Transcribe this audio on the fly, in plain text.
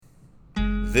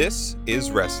This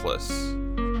is Restless.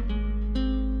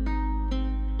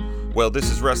 Well,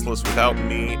 this is Restless without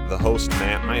me, the host,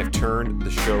 Matt. I have turned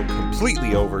the show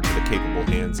completely over to the capable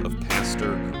hands of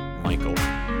Pastor Michael.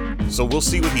 So we'll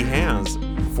see what he has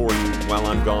for you while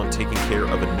I'm gone taking care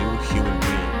of a new human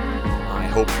being. I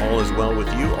hope all is well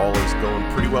with you. All is going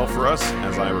pretty well for us,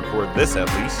 as I record this at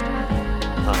least.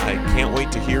 I can't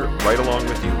wait to hear right along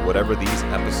with you whatever these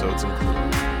episodes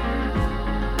include.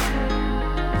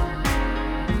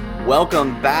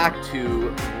 Welcome back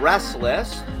to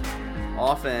Restless,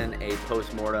 often a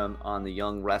postmortem on the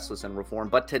young, restless, and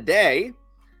reformed. But today,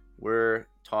 we're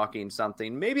talking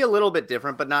something maybe a little bit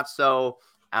different, but not so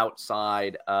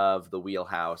outside of the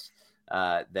wheelhouse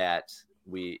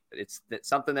it's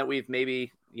something that we've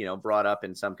maybe, brought up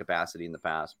in some capacity in the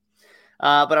past.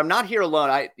 But I'm not here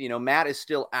alone. Matt is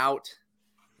still out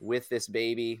with this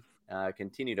baby.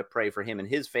 Continue to pray for him and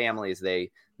his family as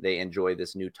they enjoy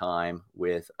this new time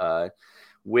with a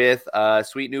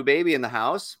sweet new baby in the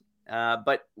house.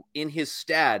 But in his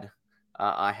stead,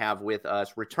 I have with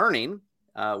us returning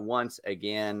once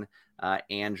again,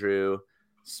 Andrew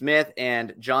Smith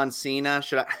and John Cena.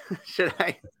 Should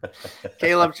I,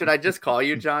 Caleb, should I just call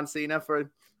you John Cena for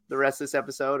the rest of this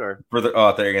episode, or I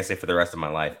thought you were gonna say for the rest of my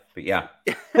life, but yeah.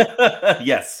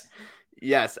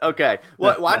 Yes. Okay.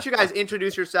 Well, why don't you guys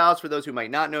introduce yourselves for those who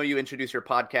might not know you? Introduce your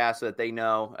podcast so that they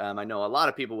know. I know a lot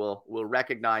of people will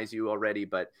recognize you already,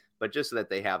 but just so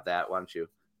that they have that, why don't you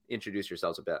introduce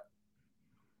yourselves a bit?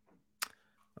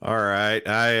 All right.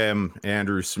 I am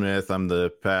Andrew Smith. I'm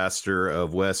the pastor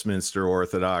of Westminster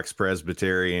Orthodox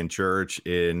Presbyterian Church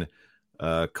in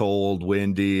cold,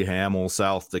 windy Hamill,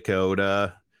 South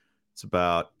Dakota. It's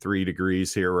about 3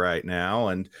 degrees here right now.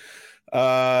 And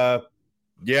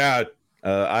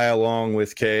I, along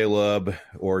with Caleb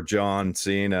or John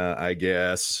Cena, I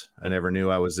guess, I never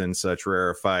knew I was in such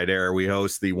rarefied air. We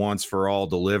host the Once for All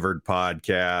Delivered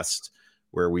podcast,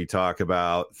 where we talk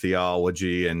about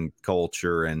theology and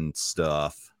culture and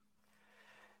stuff.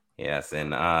 Yes,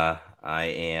 and I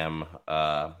am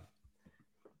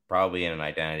probably in an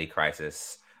identity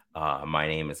crisis. My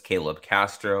name is Caleb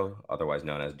Castro, otherwise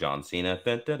known as John Cena.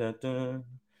 Dun, dun, dun, dun.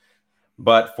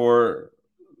 But for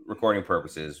recording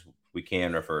purposes, we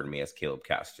can refer to me as Caleb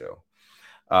Castro.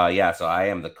 So I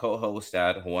am the co-host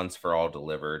at Once for All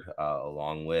Delivered,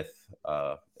 along with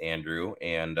Andrew,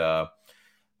 and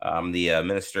I'm the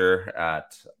minister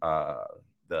at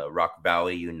the Rock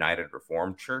Valley United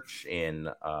Reformed Church in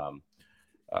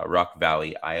Rock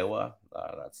Valley, Iowa.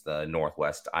 That's the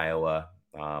Northwest Iowa.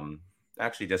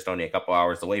 Actually, just only a couple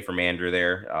hours away from Andrew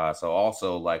there. So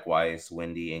also likewise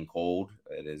windy and cold.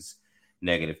 It is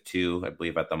 -2, I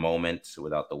believe, at the moment,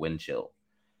 without the wind chill,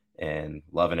 and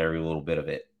loving every little bit of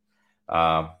it.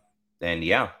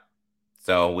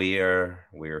 So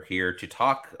we're here to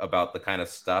talk about the kind of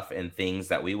stuff and things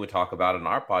that we would talk about in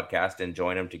our podcast and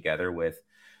join them together with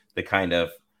the kind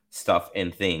of stuff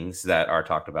and things that are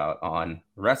talked about on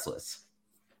Restless.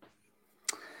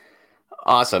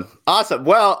 Awesome.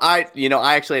 Well, I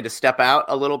actually had to step out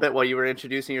a little bit while you were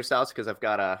introducing yourselves, because I've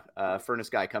got a furnace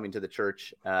guy coming to the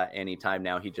church anytime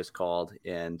now. He just called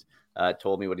and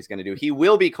told me what he's going to do. He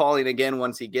will be calling again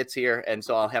once he gets here, and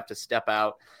so I'll have to step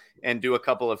out and do a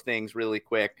couple of things really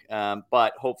quick.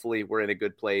 But hopefully we're in a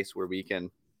good place where we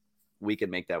can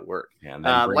make that work.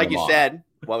 Yeah, like you said,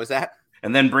 what was that?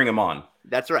 And then bring him on.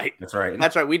 That's right.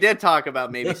 We did talk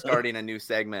about maybe starting a new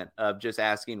segment of just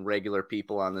asking regular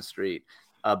people on the street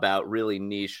about really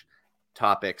niche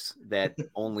topics that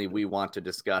only we want to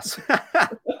discuss.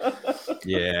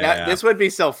 Yeah. This would be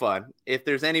so fun. If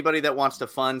there's anybody that wants to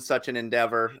fund such an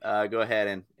endeavor, go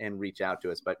ahead and reach out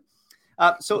to us. But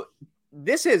so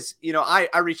this is,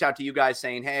 I reached out to you guys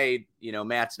saying, hey,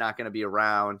 Matt's not going to be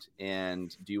around,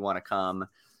 and do you want to come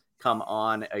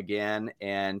on again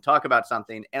and talk about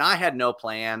something? And I had no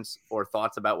plans or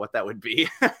thoughts about what that would be.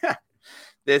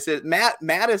 This is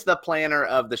Matt is the planner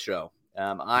of the show.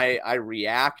 I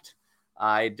react.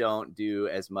 I don't do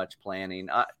as much planning.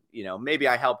 Maybe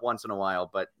I help once in a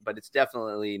while, but it's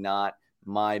definitely not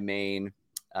my main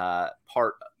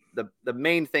part. The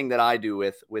main thing that I do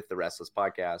with the Restless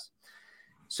podcast.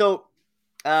 So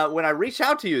when I reached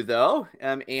out to you, though,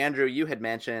 Andrew, you had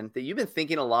mentioned that you've been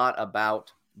thinking a lot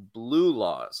about blue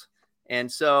laws. And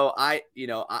so I'm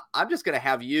just going to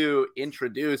have you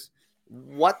introduce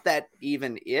what that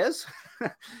even is,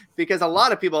 because a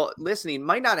lot of people listening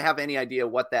might not have any idea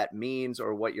what that means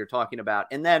or what you're talking about.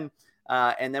 And then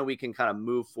we can kind of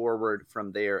move forward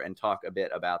from there and talk a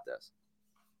bit about this.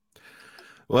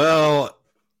 Well,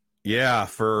 Yeah,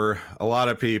 for a lot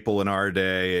of people in our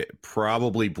day,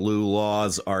 probably blue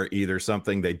laws are either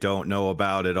something they don't know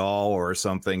about at all or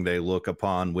something they look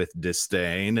upon with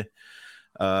disdain.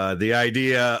 The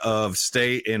idea of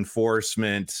state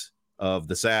enforcement of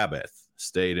the Sabbath,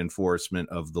 state enforcement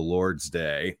of the Lord's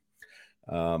Day.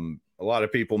 A lot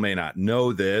of people may not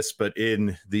know this, but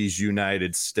in these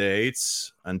United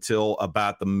States, until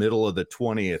about the middle of the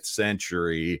 20th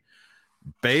century,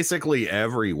 basically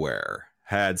everywhere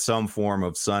had some form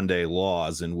of Sunday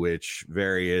laws in which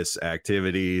various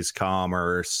activities,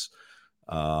 commerce,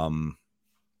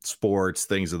 sports,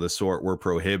 things of the sort were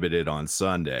prohibited on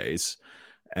Sundays.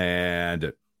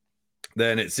 And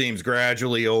then it seems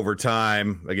gradually over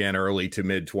time, again, early to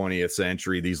mid 20th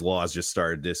century, these laws just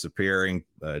started disappearing.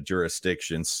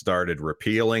 Jurisdictions started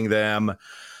repealing them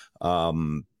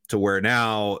to where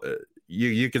now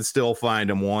you can still find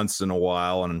them once in a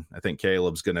while. And I think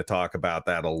Caleb's going to talk about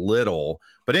that a little.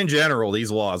 But in general, these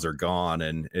laws are gone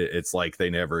and it's like they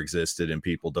never existed and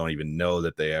people don't even know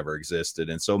that they ever existed.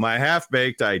 And so my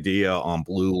half-baked idea on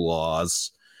blue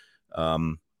laws,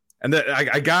 and that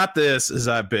I got this as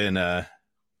I've been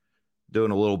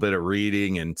doing a little bit of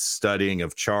reading and studying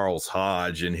of Charles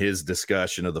Hodge and his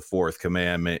discussion of the fourth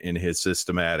commandment in his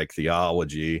systematic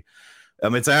theology.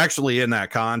 It's actually in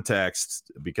that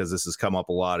context, because this has come up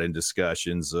a lot in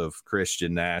discussions of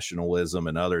Christian nationalism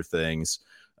and other things,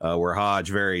 where Hodge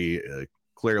very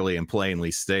clearly and plainly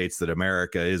states that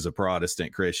America is a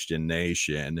Protestant Christian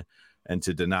nation, and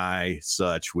to deny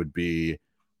such would be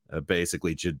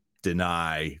basically to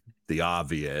deny the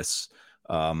obvious.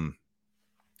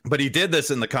 But he did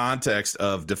this in the context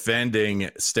of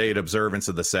defending state observance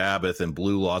of the Sabbath and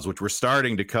blue laws, which were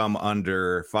starting to come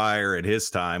under fire at his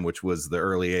time, which was the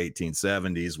early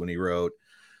 1870s when he wrote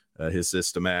his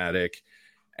systematic.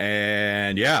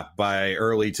 And yeah, by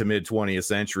early to mid 20th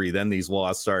century, then these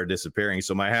laws started disappearing.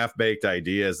 So my half-baked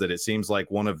idea is that it seems like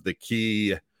one of the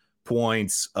key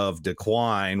points of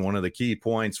decline, one of the key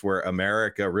points where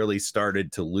America really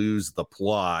started to lose the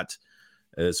plot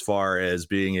as far as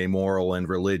being a moral and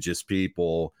religious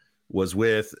people, was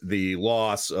with the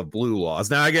loss of blue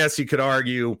laws. Now, I guess you could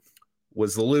argue,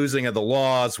 was the losing of the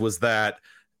laws, was that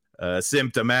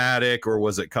symptomatic or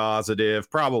was it causative?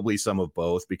 Probably some of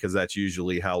both, because that's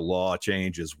usually how law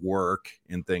changes work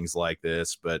in things like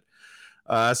this. But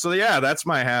so, yeah, that's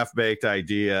my half-baked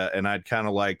idea, and I'd kind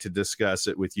of like to discuss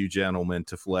it with you gentlemen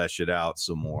to flesh it out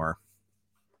some more.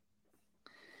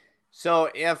 So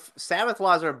if Sabbath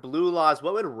laws are blue laws,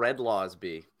 what would red laws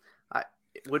be?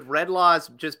 Would red laws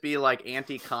just be like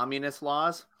anti-communist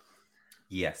laws?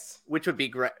 Yes. Which would be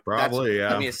great. Probably,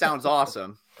 yeah. I mean, it sounds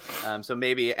awesome. So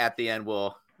maybe at the end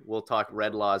we'll talk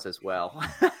red laws as well,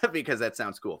 because that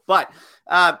sounds cool. But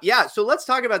yeah, so let's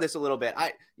talk about this a little bit.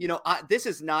 This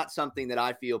is not something that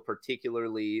I feel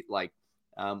particularly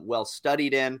well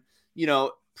studied in.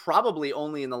 Probably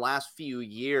only in the last few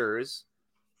years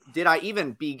did I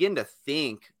even begin to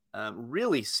think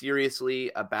really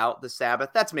seriously about the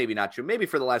Sabbath. That's maybe not true. Maybe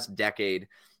for the last decade,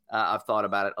 I've thought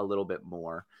about it a little bit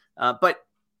more. But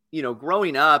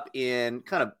growing up in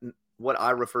kind of what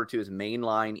I refer to as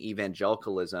mainline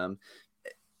evangelicalism,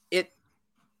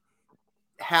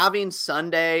 having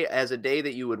Sunday as a day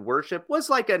that you would worship was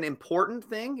like an important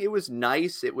thing. It was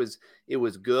nice. It was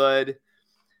good.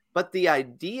 But the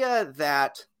idea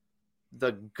that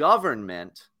the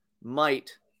government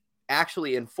might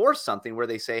actually enforce something where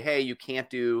they say, hey, you can't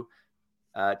do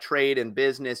trade and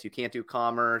business, you can't do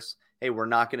commerce. Hey, we're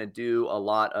not going to do a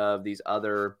lot of these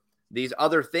other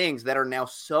things that are now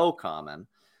so common.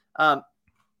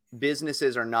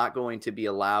 Businesses are not going to be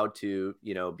allowed to,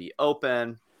 be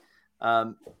open.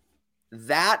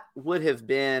 That would have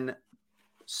been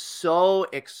so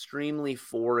extremely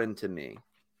foreign to me.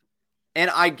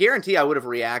 And I guarantee I would have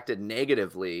reacted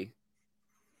negatively.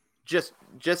 Just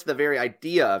the very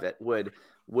idea of it would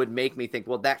make me think,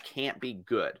 well, that can't be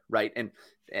good, right? And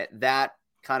that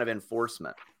kind of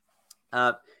enforcement.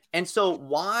 And so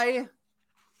why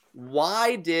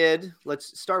did,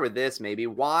 let's start with this maybe,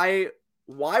 why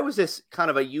was this kind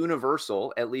of a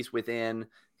universal, at least within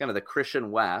kind of the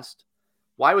Christian West,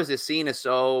 why was this seen as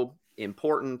so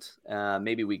important?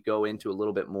 Maybe we go into a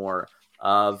little bit more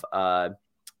of a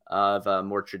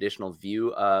more traditional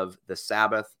view of the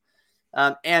Sabbath.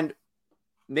 And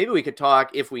maybe we could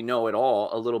talk, if we know at all,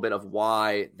 a little bit of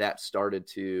why that started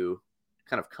to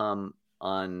kind of come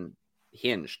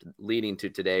unhinged, leading to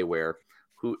today where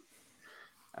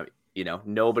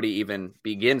nobody even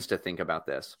begins to think about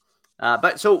this.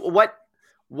 But so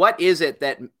what is it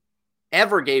that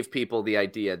ever gave people the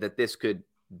idea that this could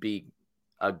be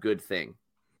a good thing?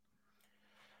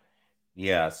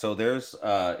 Yeah, so there's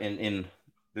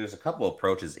there's a couple of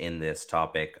approaches in this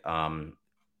topic. And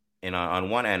on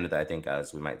one end, I think,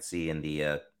 as we might see in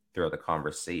the throughout the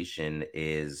conversation,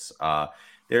 is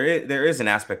there is an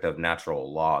aspect of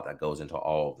natural law that goes into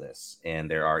all of this, and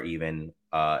there are even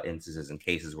instances and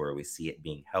cases where we see it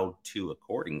being held to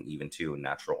according even to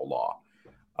natural law,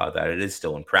 that it is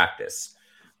still in practice.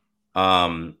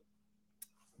 So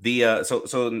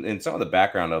in some of the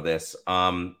background of this,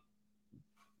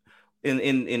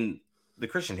 in the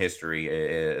Christian history,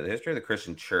 the history of the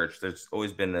Christian church, there's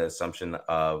always been the assumption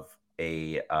of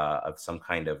of some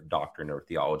kind of doctrine or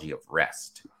theology of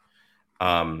rest.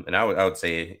 And I would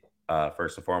say,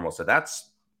 first and foremost, that that's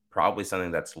probably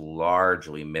something that's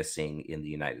largely missing in the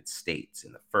United States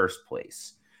in the first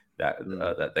place.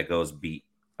 That goes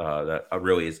that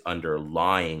really is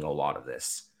underlying a lot of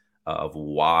this, of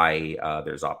why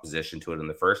there's opposition to it in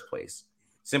the first place.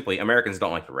 Simply, Americans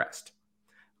don't like to rest.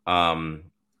 So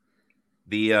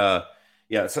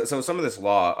some of this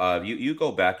law, you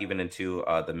go back even into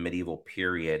the medieval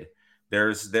period.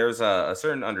 There's a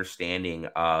certain understanding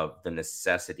of the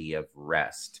necessity of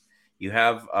rest. You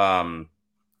had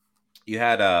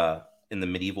in the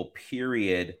medieval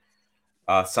period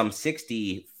some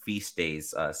 60 feast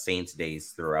days, saints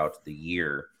days throughout the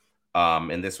year,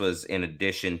 and this was in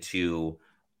addition to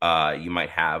you might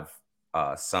have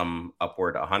some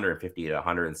upward 150 to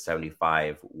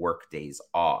 175 work days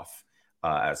off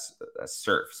as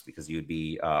serfs, because you'd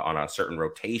be on a certain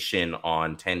rotation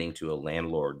on tending to a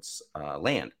landlord's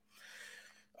land.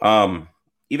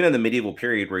 Even in the medieval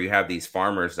period, where you have these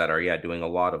farmers that are doing a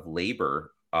lot of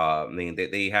labor, I mean,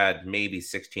 they had maybe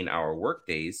 16-hour work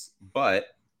days, but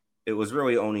it was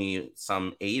really only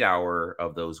some 8-hour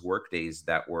of those work days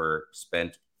that were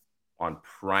spent on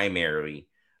primary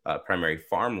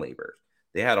farm labor.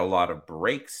 They had a lot of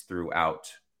breaks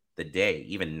throughout the day,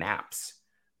 even naps,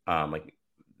 like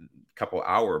a couple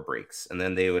hour breaks, and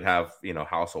then they would have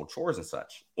household chores and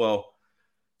such. Well,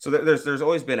 so there's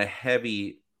always been a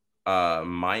heavy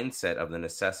mindset of the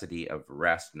necessity of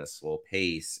rest and a slow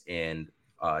pace and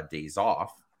days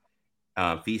off.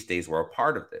 Feast days were a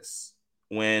part of this.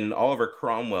 When Oliver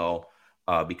Cromwell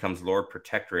becomes Lord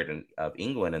Protectorate of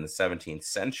England in the 17th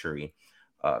century,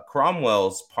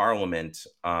 Cromwell's Parliament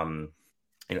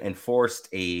enforced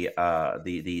the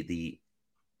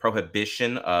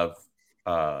prohibition of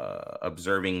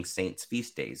observing saints'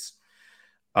 feast days,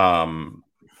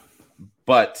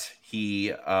 but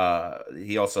he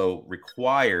also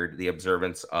required the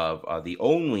observance of the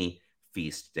only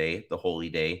feast day, the holy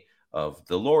day of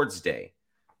the Lord's Day.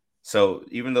 So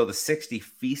even though the 60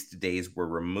 feast days were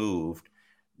removed,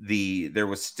 there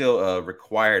was still a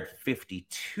required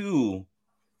 52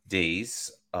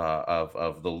 days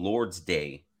of the Lord's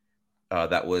Day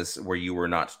that was where you were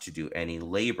not to do any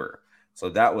labor. So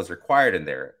that was required in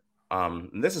there.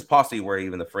 And this is possibly where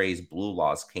even the phrase blue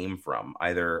laws came from.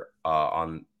 Either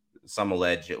on some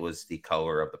allege it was the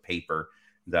color of the paper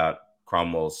that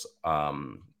Cromwell's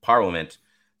Parliament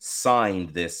signed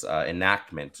this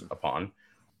enactment upon,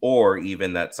 or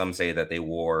even that some say that they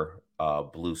wore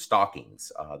blue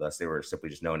stockings. Thus, they were simply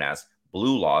just known as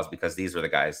blue laws because these were the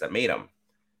guys that made them.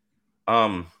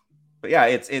 But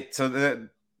yeah, so the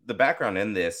background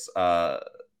in this,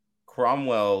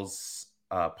 Cromwell's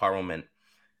Parliament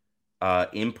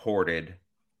imported,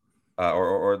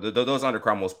 or those under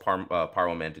Cromwell's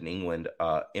Parliament in England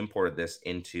imported this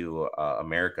into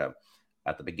America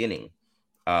at the beginning,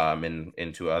 and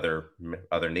into other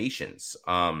nations.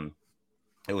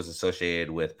 It was associated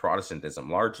with Protestantism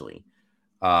largely,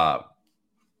 but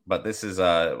this is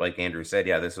like Andrew said,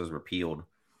 this was repealed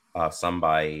some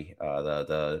by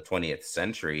the 20th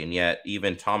century, and yet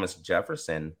even Thomas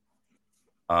Jefferson,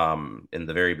 in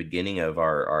the very beginning of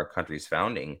our country's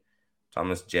founding,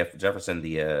 Thomas Jefferson,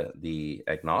 the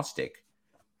agnostic,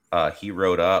 he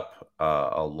wrote up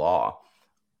a law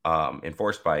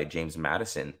enforced by James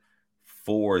Madison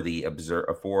for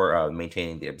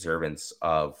maintaining the observance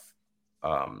of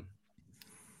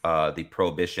the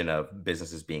prohibition of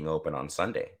businesses being open on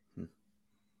Sunday.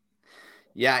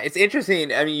 Yeah, it's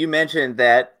interesting. I mean, you mentioned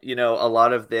that, a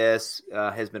lot of this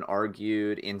has been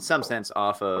argued in some sense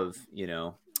off of,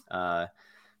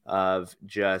 of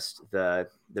just the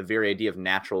very idea of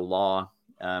natural law.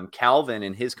 Calvin,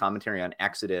 in his commentary on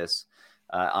Exodus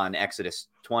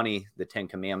 20, the 10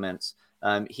 Commandments,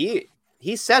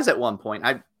 he says at one point,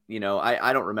 I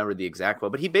don't remember the exact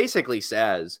quote, but he basically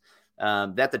says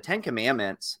that the 10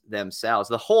 Commandments themselves,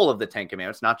 the whole of the 10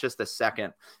 Commandments, not just the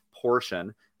second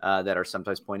portion that are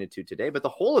sometimes pointed to today, but the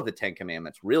whole of the 10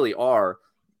 Commandments really are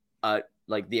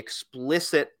like the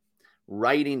explicit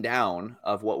writing down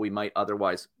of what we might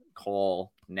otherwise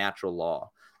call natural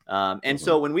law. And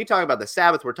so when we talk about the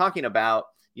Sabbath, we're talking about,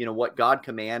 what God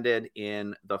commanded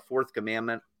in the fourth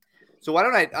commandment. So why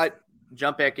don't I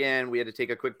jump back in? We had to take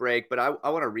a quick break, but I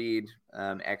want to read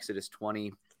Exodus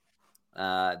 20,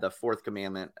 the fourth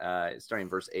commandment, starting in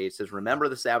verse 8. It says, "Remember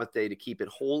the Sabbath day to keep it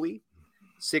holy.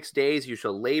 6 days you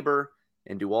shall labor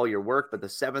and do all your work, but the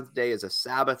seventh day is a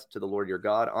Sabbath to the Lord your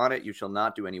God. On it you shall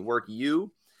not do any work,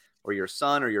 you or your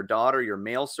son or your daughter, your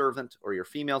male servant or your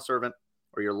female servant,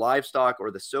 or your livestock, or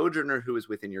the sojourner who is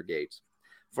within your gates.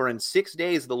 For in 6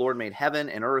 days the Lord made heaven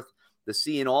and earth, the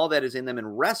sea and all that is in them,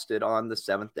 and rested on the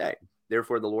seventh day.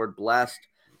 Therefore the Lord blessed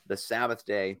the Sabbath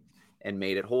day and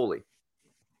made it holy."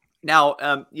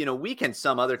 Now, we can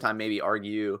some other time maybe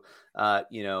argue,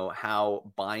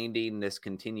 how binding this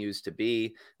continues to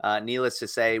be. Needless to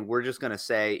say, we're just going to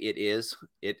say it is.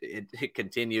 It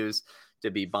continues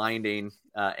to be binding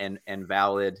and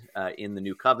valid in the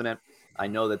new covenant. I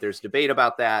know that there's debate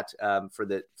about that. For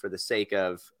the sake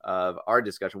of our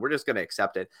discussion, we're just going to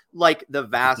accept it, like the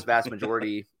vast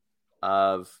majority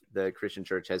of the Christian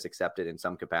church has accepted in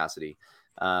some capacity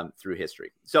through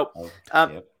history. So,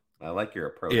 yep. I like your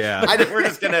approach. Yeah, we're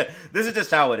just gonna. This is just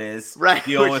how it is. Right.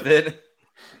 Deal with it.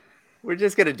 We're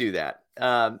just gonna do that.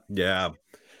 Yeah.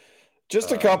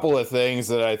 Just a couple of things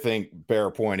that I think bear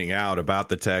pointing out about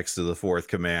the text of the fourth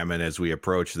commandment as we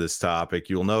approach this topic.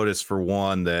 You'll notice, for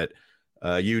one, that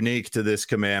unique to this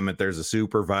commandment, there's a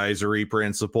supervisory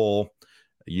principle.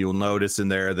 You'll notice in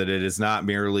there that it is not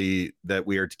merely that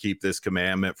we are to keep this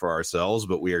commandment for ourselves,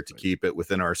 but we are to keep it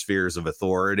within our spheres of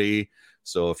authority.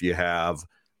 So if you have,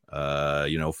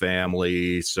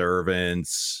 family,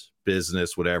 servants,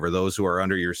 business, whatever, those who are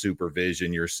under your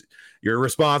supervision, you're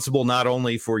responsible not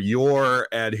only for your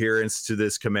adherence to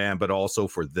this command, but also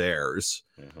for theirs.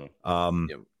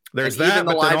 Mm-hmm. There's and that, even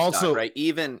the but livestock, then also, right?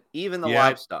 Even the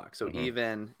livestock. So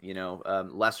even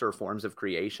lesser forms of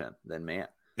creation than man.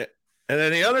 And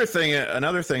then another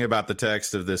thing about the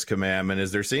text of this commandment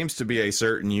is there seems to be a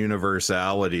certain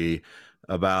universality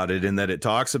about it, in that it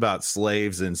talks about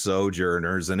slaves and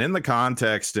sojourners, and in the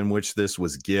context in which this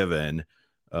was given,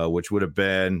 which would have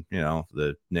been,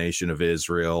 the nation of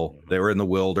Israel. They were in the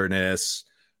wilderness,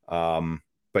 but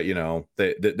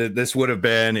this would have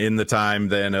been in the time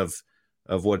then of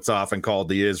what's often called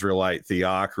the Israelite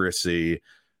theocracy.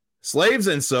 Slaves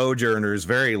and sojourners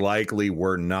very likely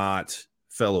were not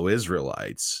fellow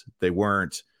Israelites. They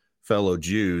weren't fellow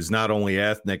Jews, not only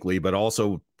ethnically, but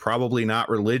also probably not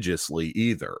religiously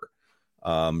either,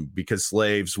 because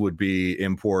slaves would be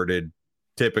imported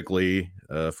typically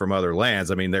from other lands.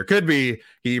 I mean, there could be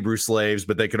Hebrew slaves,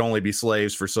 but they could only be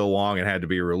slaves for so long and had to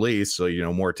be released. So,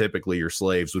 more typically your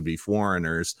slaves would be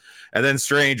foreigners. And then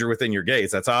stranger within your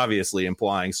gates. That's obviously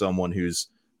implying someone who's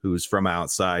from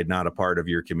outside, not a part of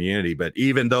your community. But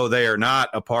even though they are not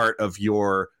a part of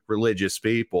your religious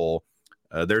people,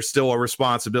 there's still a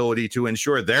responsibility to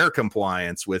ensure their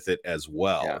compliance with it as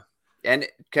well. Yeah. And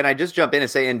can I just jump in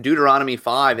and say, in Deuteronomy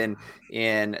 5 and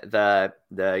in the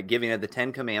giving of the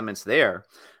 10 commandments there,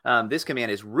 this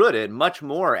command is rooted much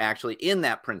more actually in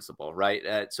that principle,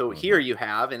 right? So here you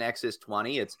have in Exodus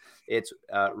 20, it's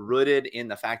rooted in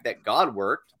the fact that God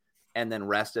worked and then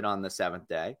rested on the seventh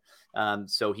day.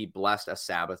 So he blessed a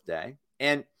Sabbath day.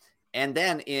 And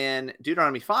then in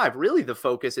Deuteronomy 5, really the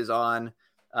focus is on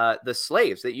the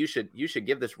slaves, that you should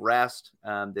give this rest,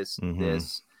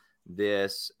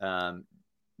 this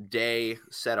day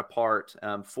set apart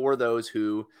for those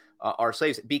who are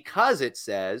slaves, because it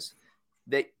says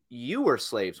that you were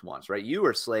slaves once, right? You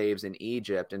were slaves in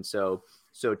Egypt. And so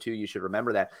too, you should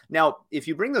remember that. Now, if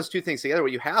you bring those two things together,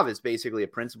 what you have is basically a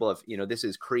principle of, this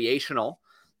is creational.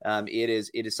 It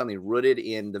is something rooted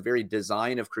in the very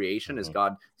design of creation, as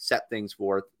God set things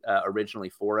forth originally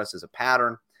for us as a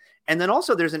pattern. And then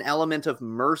also there's an element of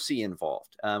mercy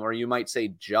involved, or you might say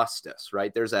justice,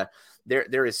 right?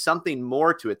 There is something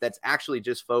more to it that's actually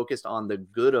just focused on the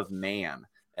good of man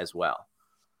as well.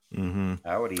 Mm-hmm.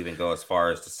 I would even go as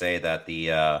far as to say that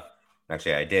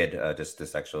actually I did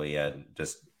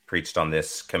just preached on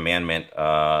this commandment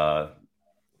last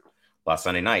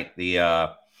Sunday night.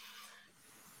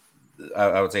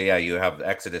 I would say, you have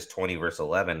Exodus 20 verse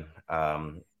 11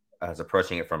 as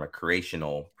approaching it from a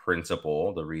creational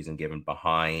principle, the reason given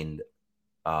behind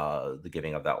the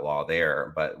giving of that law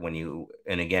there. But and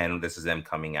again, this is them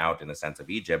coming out in the sense of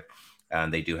Egypt,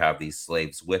 and they do have these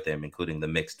slaves with them, including the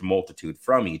mixed multitude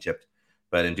from Egypt.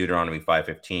 But in Deuteronomy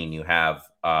 5:15, you have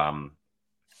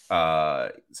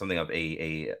something of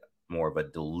a more of a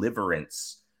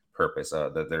deliverance purpose.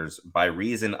 That there's, by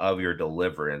reason of your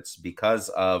deliverance, because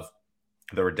of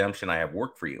the redemption I have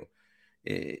worked for you,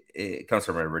 it comes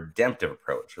from a redemptive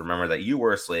approach. Remember that you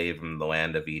were a slave in the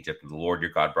land of Egypt, and the Lord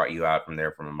your God brought you out from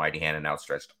there from a mighty hand and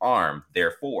outstretched arm.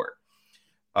 Therefore,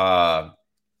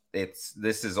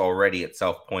 this is already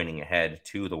itself pointing ahead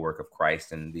to the work of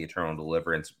Christ and the eternal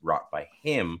deliverance wrought by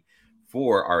Him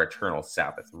for our eternal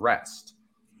Sabbath rest.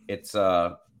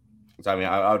 I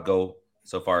would go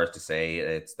so far as to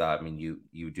say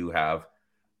you do have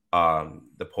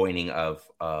the pointing of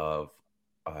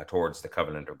towards the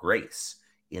covenant of grace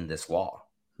in this law,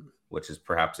 which is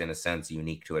perhaps in a sense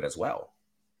unique to it as well.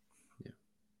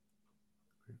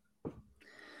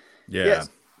 Yeah. Yes.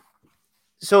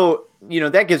 So,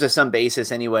 that gives us some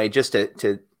basis anyway, just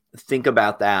to think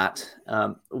about that.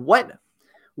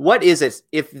 What is it,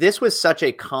 if this was such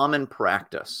a common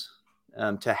practice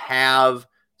to have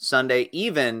Sunday,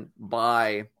 even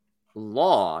by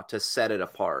law, to set it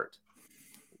apart?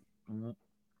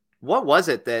 What was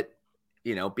it that,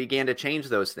 began to change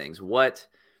those things?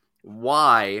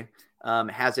 Why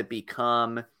has it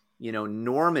become,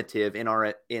 normative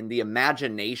in the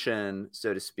imagination,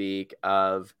 so to speak,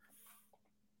 of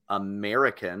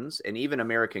Americans and even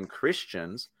American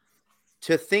Christians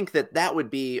to think that would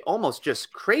be almost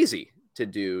just crazy to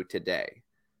do today?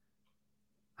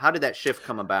 How did that shift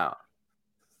come about?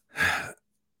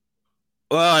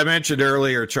 Well, I mentioned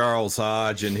earlier Charles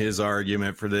Hodge and his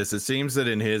argument for this. It seems that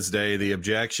in his day, the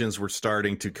objections were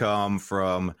starting to come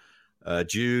from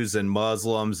Jews and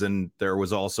Muslims, and there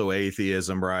was also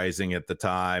atheism rising at the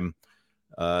time.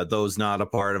 Those not a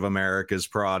part of America's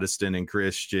Protestant and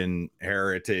Christian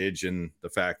heritage, and the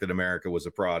fact that America was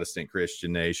a Protestant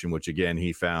Christian nation, which again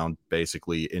he found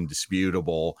basically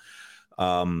indisputable,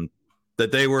 that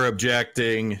they were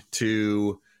objecting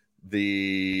to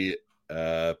the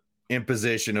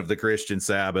imposition of the Christian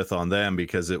Sabbath on them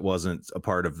because it wasn't a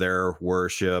part of their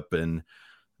worship and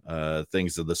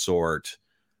things of the sort.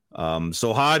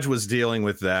 So Hodge was dealing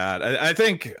with that. I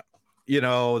think,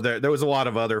 there was a lot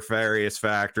of other various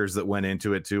factors that went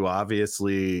into it too.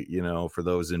 Obviously, for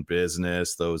those in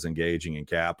business, those engaging in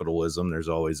capitalism, there's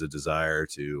always a desire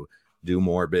to do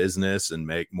more business and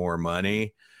make more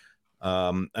money.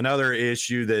 Another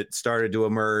issue that started to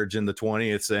emerge in the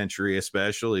 20th century,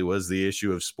 especially, was the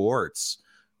issue of sports.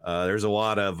 There's a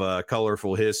lot of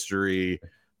colorful history.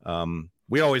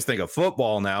 We always think of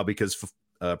football now because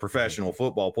professional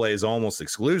football plays almost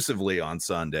exclusively on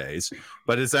Sundays,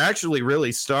 but it's actually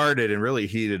really started and really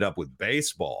heated up with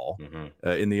baseball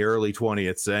in the early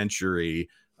 20th century.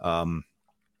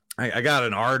 I got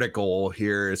an article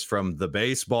here. It's from the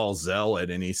Baseball Zealot,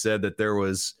 and he said that there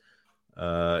was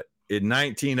in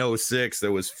 1906,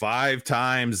 there was 5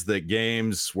 times that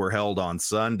games were held on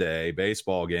Sunday,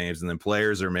 baseball games, and then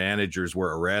players or managers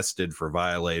were arrested for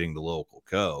violating the local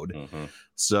code.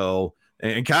 So,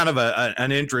 and kind of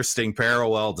an interesting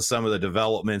parallel to some of the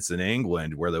developments in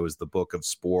England, where there was the Book of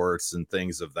Sports and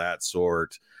things of that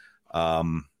sort.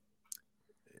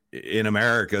 In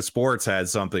America, sports had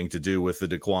something to do with the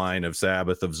decline of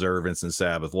Sabbath observance and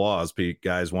Sabbath laws.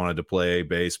 Guys wanted to play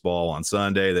baseball on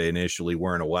Sunday. They initially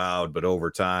weren't allowed, but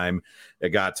over time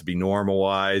it got to be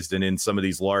normalized. And in some of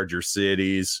these larger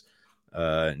cities,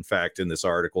 in fact, in this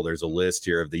article, there's a list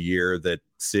here of the year that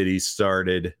cities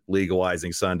started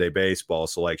legalizing Sunday baseball.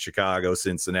 So like Chicago,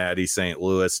 Cincinnati, St.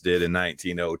 Louis did in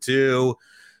 1902.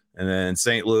 And then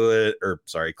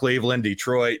Cleveland,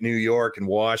 Detroit, New York, and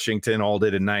Washington all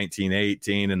did in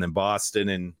 1918, and then Boston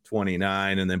in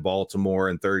 29, and then Baltimore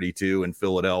in 32, and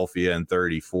Philadelphia in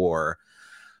 34.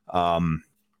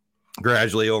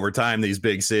 Gradually over time, these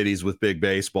big cities with big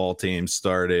baseball teams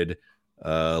started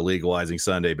legalizing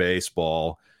Sunday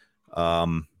baseball.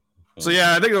 So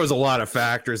yeah, I think there was a lot of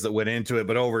factors that went into it,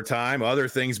 but over time, other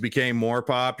things became more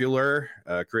popular.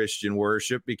 Christian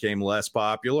worship became less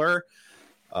popular.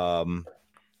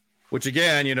 Which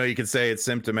again, you could say it's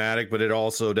symptomatic, but it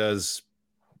also does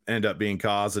end up being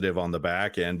causative on the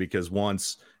back end, because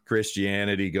once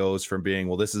Christianity goes from being,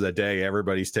 well, this is a day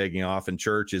everybody's taking off and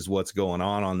church is what's going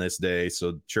on this day,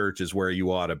 so church is where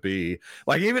you ought to be.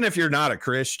 Like, even if you're not a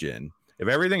Christian, if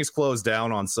everything's closed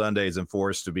down on Sundays and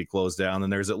forced to be closed down, then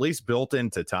there's at least built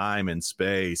into time and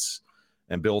space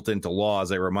and built into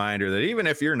laws a reminder that even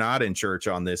if you're not in church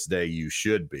on this day, you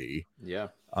should be. Yeah.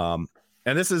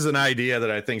 And this is an idea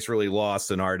that I think is really lost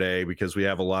in our day, because we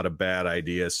have a lot of bad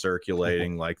ideas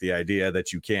circulating, like the idea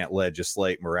that you can't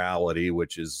legislate morality,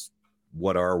 which is,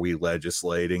 what are we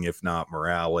legislating if not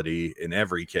morality in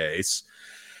every case?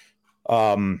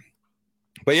 But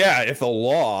yeah, if a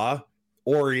law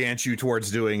orient you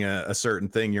towards doing a certain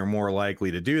thing, you're more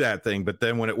likely to do that thing. But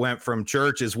then when it went from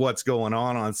church is what's going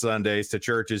on Sundays to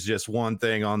church is just one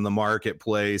thing on the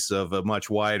marketplace of a much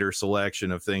wider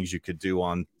selection of things you could do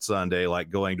on Sunday,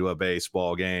 like going to a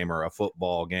baseball game or a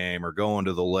football game or going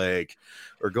to the lake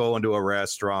or going to a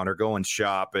restaurant or going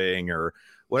shopping or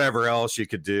whatever else you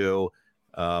could do.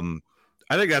 I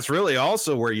think that's really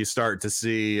also where you start to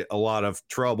see a lot of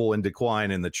trouble and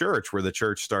decline in the church, where the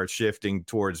church starts shifting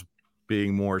towards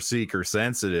being more seeker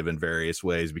sensitive in various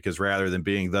ways, because rather than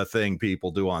being the thing people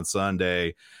do on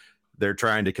Sunday, they're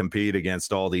trying to compete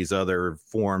against all these other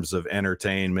forms of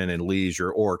entertainment and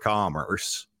leisure or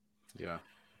commerce. Yeah.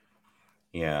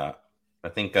 I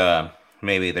think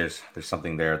maybe there's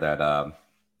something there that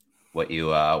what you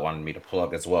wanted me to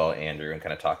plug as well, Andrew, and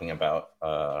kind of talking about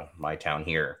my town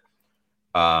here.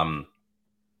 We're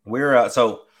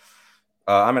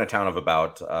I'm in a town of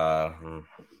about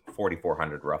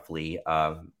 4,400 roughly.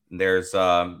 There's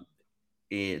the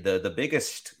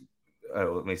biggest.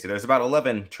 Let me see. There's about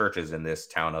 11 churches in this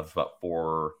town of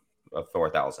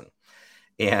 4,000,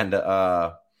 and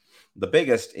the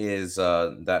biggest is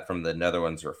that from the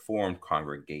Netherlands Reformed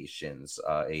congregations,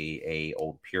 a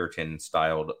old Puritan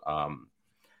styled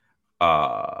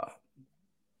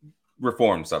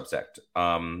Reformed subsect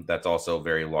that's also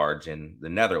very large in the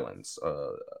Netherlands,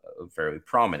 very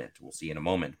prominent. We'll see in a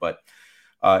moment, but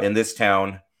in this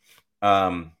town,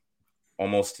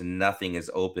 almost nothing is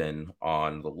open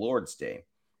on the Lord's Day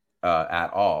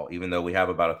at all, even though we have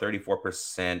about a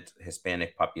 34%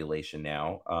 Hispanic population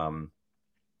now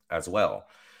as well.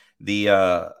 There's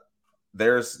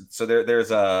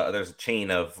a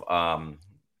chain of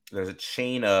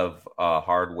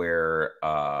hardware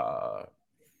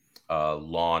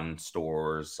lawn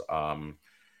stores, kind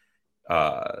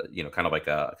of like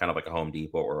a Home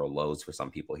Depot or a Lowe's for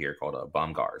some people here, called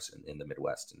Baumgars in the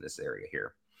Midwest, in this area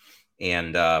here.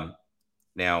 And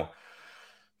now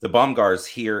the Baumgars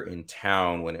here in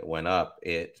town, when it went up,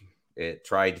 it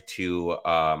tried to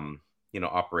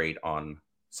operate on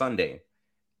Sunday,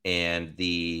 and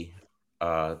the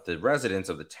residents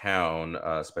of the town,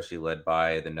 especially led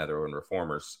by the Netherlands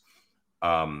Reformers,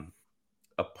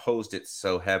 opposed it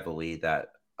so heavily that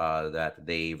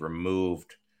they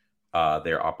removed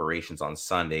their operations on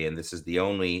Sunday. And this is the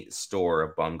only store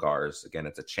of Baumgars. Again,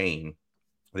 it's a chain.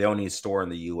 The only store in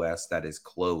the U.S. that is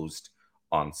closed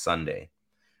on Sunday,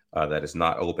 that is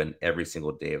not open every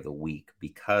single day of the week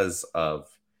because of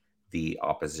the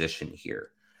opposition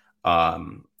here.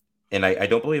 And I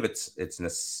don't believe it's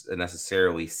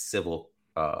necessarily civil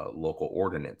local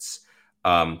ordinance,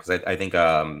 because I think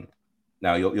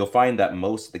now you'll find that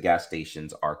most of the gas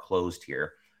stations are closed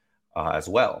here as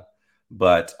well.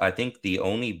 But I think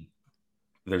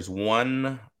there's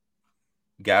one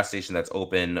gas station that's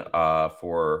open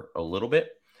for a little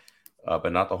bit,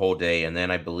 but not the whole day. And then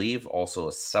I believe also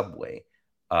a Subway,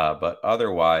 but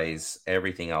otherwise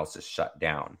everything else is shut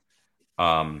down.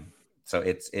 So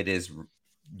it is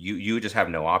you just have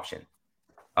no option.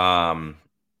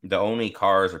 The only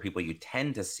cars or people you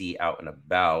tend to see out and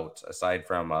about, aside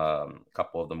from a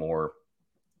couple of the more,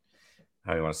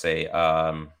 how do you want to say,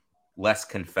 less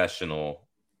confessional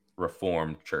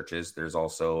Reformed churches, there's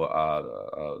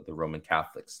also the Roman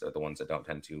Catholics. They're the ones that don't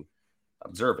tend to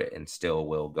observe it and still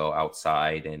will go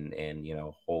outside and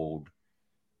hold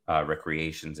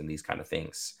recreations and these kind of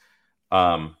things.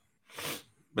 But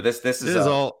this is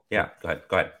all. Yeah, go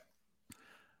ahead.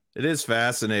 It is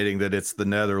fascinating that it's the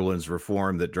Netherlands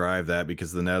Reformed that drive that,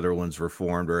 because the Netherlands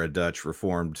Reformed are a Dutch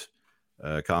Reformed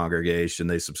congregation.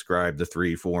 They subscribe to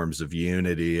three forms of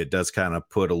unity. It does kind of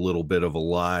put a little bit of a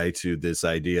lie to this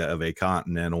idea of a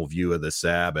continental view of the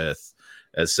Sabbath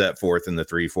as set forth in the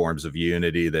three forms of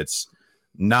unity. That's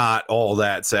not all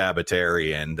that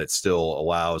Sabbatarian, that still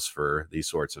allows for these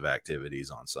sorts of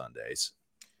activities on Sundays.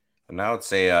 And I would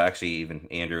say, actually, even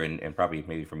Andrew, and probably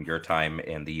maybe from your time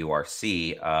in the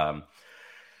URC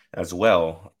as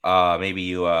well, maybe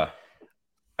you,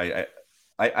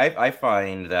 I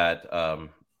find that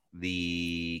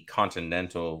the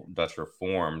continental Dutch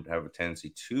Reformed have a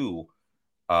tendency to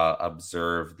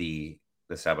observe the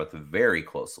Sabbath very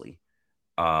closely.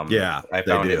 I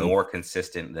found it more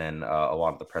consistent than a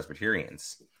lot of the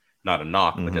Presbyterians. Not a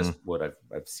knock, but just what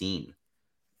I've seen.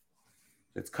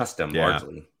 It's custom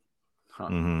largely. Huh.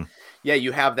 Mm-hmm. Yeah,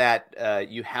 you have that.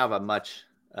 You have a much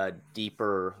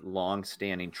deeper,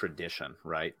 long-standing tradition,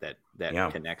 right? That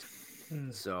connects.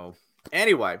 So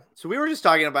anyway, so we were just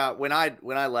talking about when I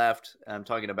left. I'm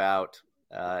talking about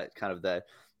kind of the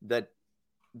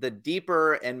the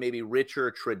deeper and maybe richer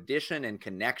tradition and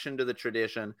connection to the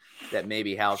tradition that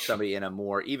maybe how somebody in a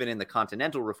more, even in the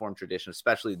continental Reformed tradition,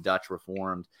 especially Dutch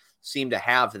Reformed, seem to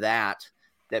have that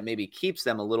maybe keeps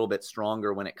them a little bit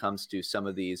stronger when it comes to some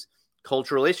of these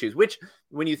cultural issues, which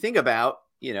when you think about,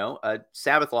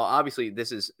 Sabbath law, obviously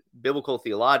this is biblical,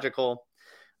 theological,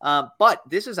 but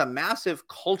this is a massive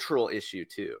cultural issue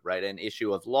too, right? An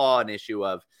issue of law, an issue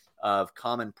of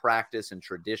common practice and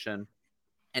tradition.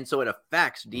 And so it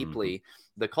affects deeply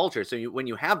the culture. So when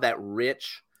you have that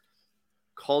rich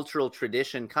cultural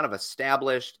tradition kind of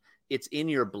established, it's in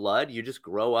your blood. You just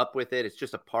grow up with it. It's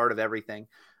just a part of everything.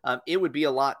 It would be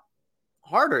a lot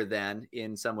harder then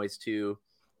in some ways to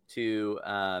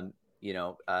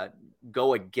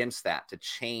go against that, to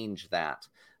change that.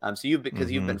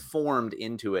 Because you've been formed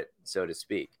into it, so to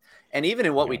speak. And even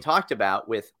in what we talked about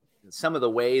with some of the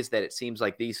ways that it seems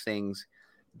like these things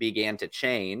began to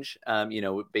change,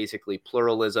 basically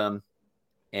pluralism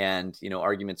and,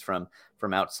 arguments from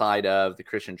outside of the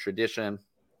Christian tradition,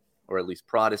 or at least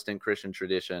Protestant Christian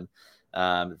tradition,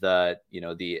 the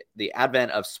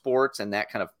advent of sports and that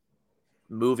kind of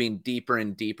moving deeper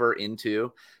and deeper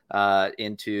into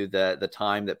the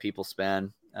time that people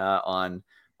spend on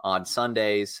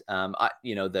Sundays.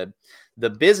 The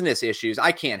business issues,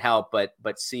 I can't help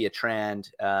but see a trend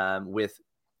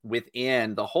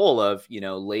within the whole of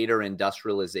later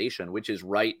industrialization, which is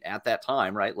right at that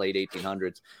time, right, late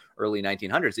 1800s, early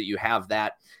 1900s, that you have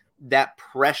that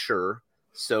pressure,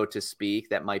 so to speak,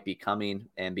 that might be coming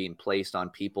and being placed on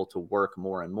people to work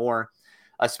more and more,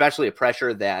 especially a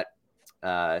pressure that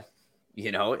the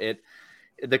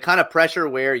kind of pressure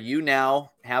where you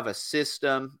now have a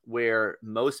system where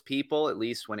most people, at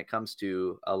least when it comes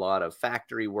to a lot of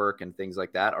factory work and things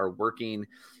like that, are working,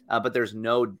 but there's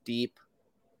no deep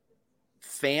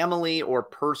family or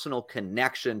personal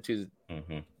connection to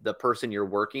the person you're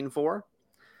working for.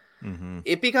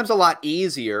 It becomes a lot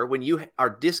easier when you are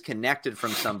disconnected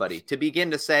from somebody to begin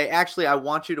to say, actually, I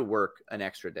want you to work an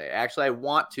extra day. Actually, I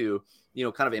want to,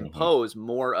 kind of impose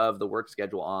more of the work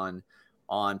schedule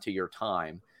onto your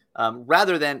time,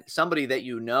 rather than somebody that that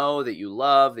you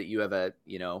love, that you have a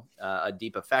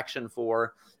deep affection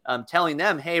for, telling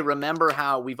them, hey, remember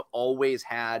how we've always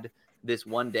had this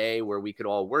one day where we could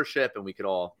all worship and we could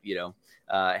all,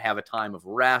 have a time of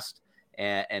rest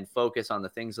and focus on the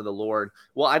things of the Lord.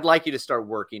 Well, I'd like you to start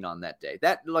working on that day.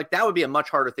 That would be a much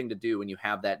harder thing to do when you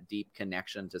have that deep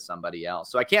connection to somebody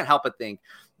else. So I can't help but think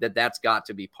that that's got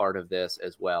to be part of this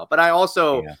as well. But I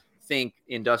also think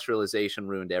industrialization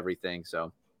ruined everything.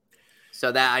 So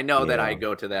that I know that I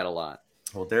go to that a lot.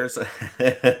 Well, there's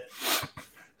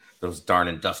those darn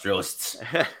industrialists.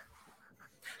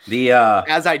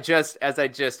 As I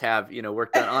just have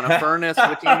worked on a furnace,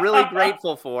 which I'm really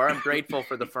grateful for. I'm grateful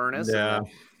for the furnace, and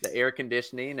the air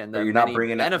conditioning, and the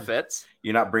many benefits.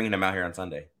 You're not bringing them out here on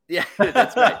Sunday. Yeah,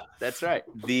 that's right. That's right.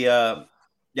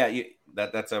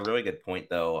 That's a really good point,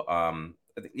 though.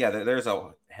 There's a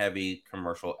heavy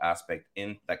commercial aspect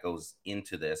that goes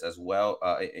into this as well,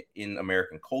 in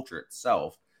American culture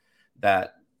itself.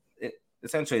 That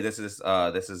essentially this is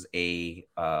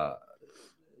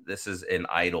an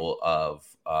idol of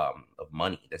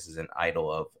money. This is an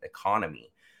idol of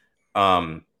economy.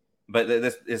 But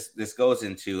this goes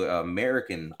into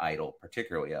American idol,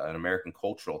 particularly an American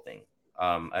cultural thing.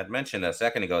 I'd mentioned a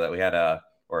second ago that we had a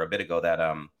bit ago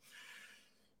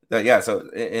so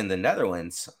in the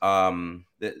Netherlands,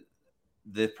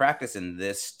 the practice in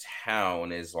this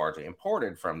town is largely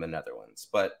imported from the Netherlands,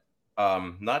 but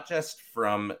not just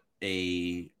from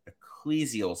a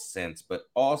ecclesial sense, but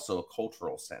also a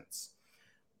cultural sense.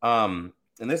 And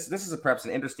this is perhaps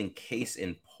an interesting case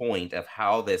in point of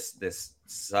how this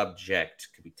subject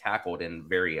could be tackled in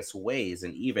various ways,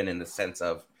 and even in the sense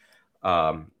of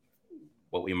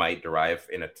what we might derive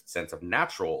in a sense of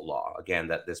natural law. Again,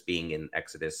 that this being in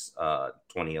Exodus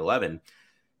 20:11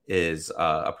 is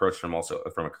approached from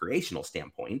a creational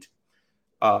standpoint.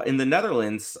 In the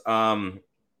Netherlands,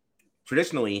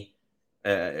 traditionally,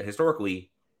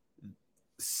 historically,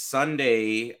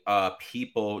 Sunday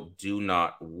people do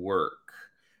not work.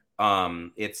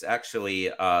 It's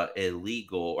actually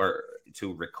illegal or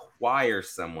to require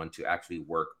someone to actually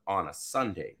work on a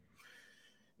Sunday.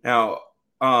 Now,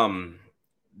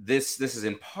 this is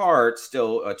in part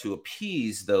still to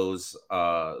appease those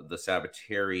the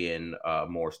Sabbatarian,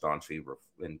 more staunchly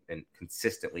and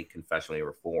consistently confessionally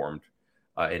reformed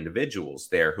individuals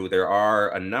there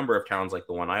are a number of towns like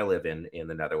the one I live in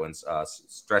the Netherlands,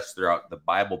 stretched throughout the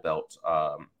Bible Belt,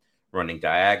 running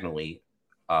diagonally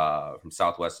from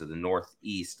southwest to the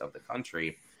northeast of the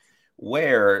country,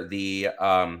 where the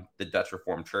Dutch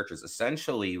Reformed churches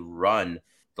essentially run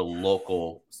the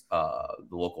local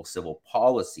civil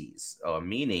policies,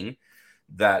 meaning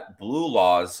that blue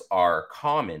laws are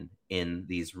common in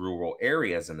these rural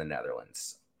areas in the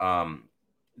Netherlands.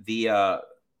 The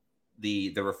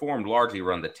Reformed largely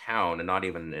run the town, and not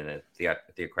even in a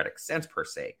theocratic sense per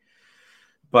se,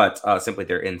 but simply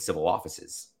they're in civil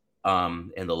offices,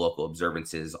 and the local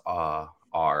observances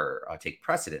take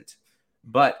precedent.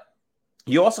 But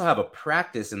you also have a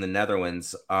practice in the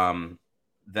Netherlands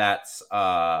that's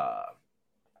how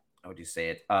would you say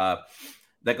it?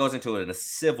 That goes into it in a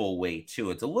civil way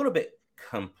too. It's a little bit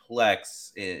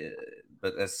complex,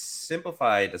 but as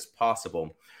simplified as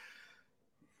possible.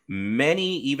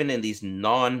 Many, even in these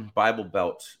non-Bible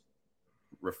Belt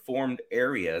Reformed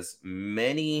areas,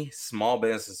 many small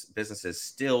businesses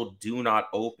still do not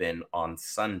open on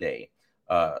Sunday.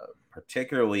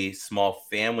 Particularly small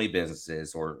family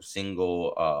businesses or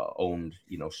single owned,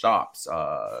 shops,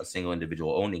 single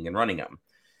individual owning and running them.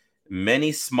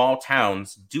 Many small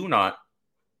towns do not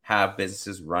have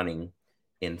businesses running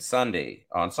on Sunday.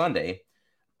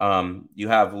 You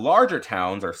have larger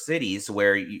towns or cities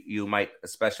where you might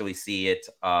especially see it,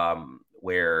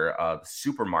 where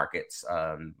supermarkets,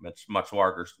 much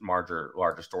larger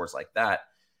stores like that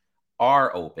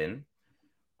are open,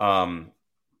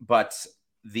 but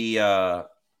there's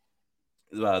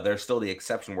still the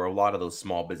exception where a lot of those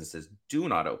small businesses do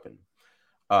not open.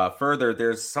 Further,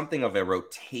 there's something of a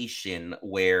rotation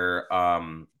where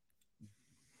on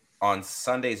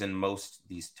Sundays in most of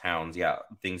these towns,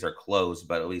 things are closed,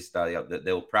 but at least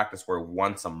they'll practice where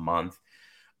once a month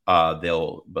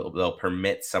they'll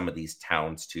permit some of these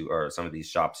towns or some of these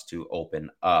shops to open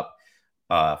up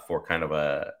for kind of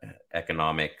a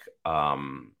economic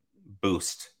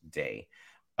boost day.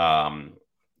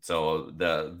 So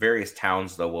the various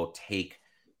towns, though, will take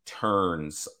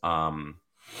turns in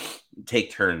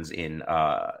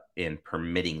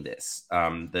permitting this.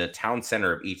 The town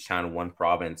center of each town in one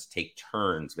province take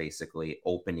turns, basically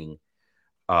opening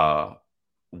on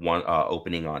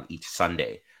each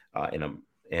Sunday,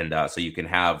 so you can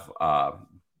have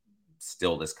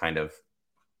still this kind of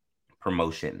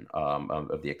promotion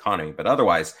of the economy. But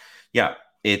otherwise,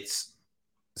 it's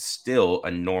still a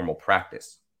normal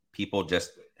practice. People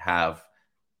just have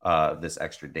this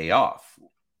extra day off,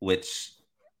 which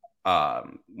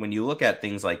when you look at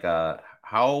things like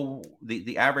how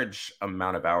the average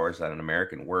amount of hours that an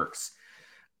American works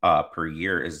per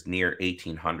year is near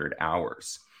 1,800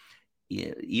 hours.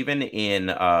 Even in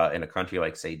a country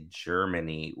like, say,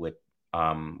 Germany, which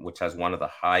has one of the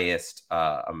highest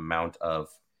amount of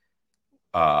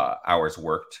hours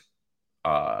worked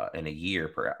in a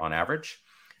year on average,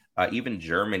 even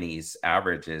Germany's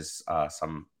average is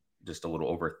just a little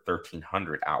over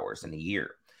 1,300 hours in a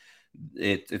year.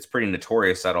 It's pretty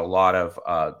notorious that a lot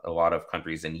of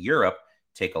countries in Europe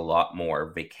take a lot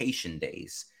more vacation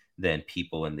days than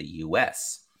people in the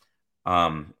U.S.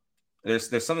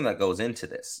 There's something that goes into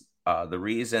this. The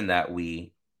reason that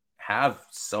we have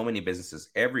so many businesses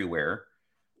everywhere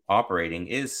operating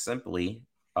is simply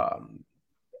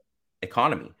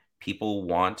economy. People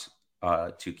want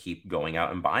to keep going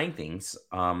out and buying things.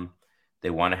 They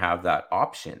want to have that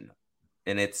option,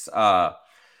 and it's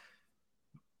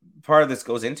part of this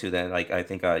goes into then, like, I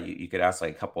think you could ask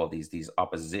like a couple of these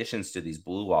oppositions to these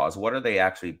blue laws. What are they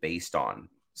actually based on?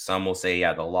 Some will say,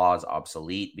 the law is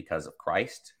obsolete because of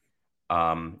Christ.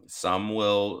 Some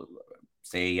will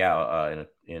say,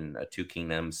 in a two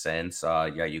kingdom sense,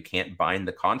 you can't bind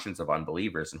the conscience of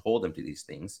unbelievers and hold them to these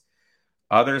things.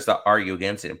 Others that argue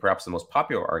against it, and perhaps the most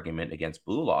popular argument against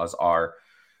blue laws are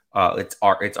it's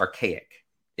archaic.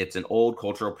 It's an old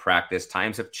cultural practice.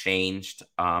 Times have changed.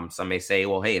 Some may say,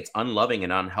 well, hey, it's unloving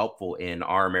and unhelpful in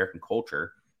our American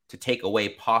culture to take away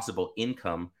possible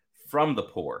income from the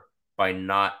poor by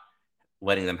not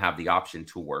letting them have the option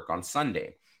to work on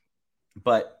Sunday.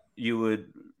 But you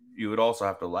would also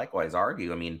have to likewise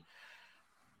argue, I mean,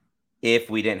 if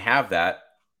we didn't have that,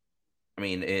 I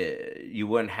mean, you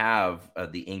wouldn't have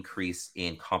the increase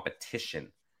in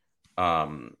competition.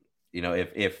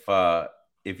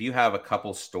 If you have a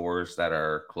couple stores that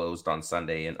are closed on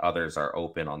Sunday and others are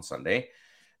open on Sunday,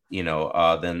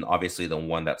 then obviously the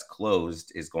one that's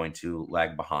closed is going to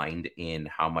lag behind in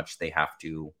how much they have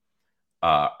to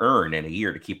earn in a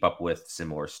year to keep up with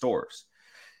similar stores.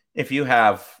 If you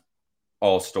have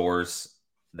all stores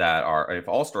if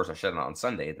all stores are shut down on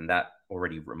Sunday, then that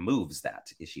already removes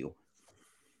that issue.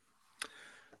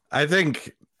 I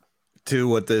think too,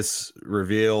 what this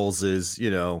reveals is,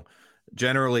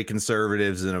 generally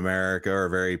conservatives in America are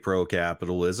very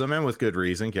pro-capitalism, and with good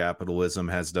reason. Capitalism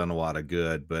has done a lot of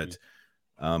good, but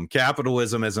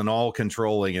Capitalism as an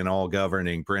all-controlling and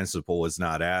all-governing principle is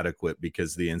not adequate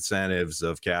because the incentives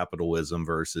of capitalism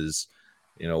versus,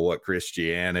 what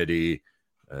Christianity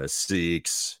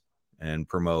seeks and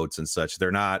promotes and such,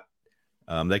 they're not.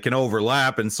 They can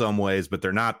overlap in some ways, but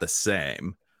they're not the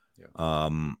same. Yeah.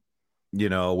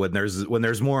 When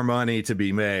there's more money to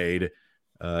be made,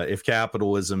 if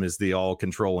capitalism is the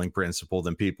all-controlling principle,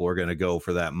 then people are going to go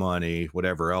for that money,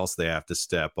 whatever else they have to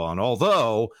step on.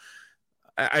 Although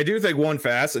I do think one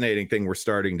fascinating thing we're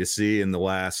starting to see in the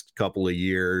last couple of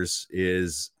years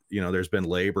is, there's been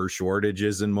labor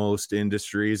shortages in most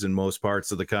industries in most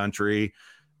parts of the country,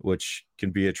 which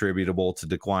can be attributable to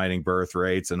declining birth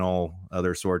rates and all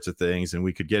other sorts of things. And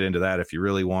we could get into that if you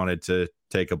really wanted to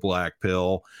take a black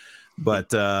pill.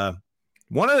 But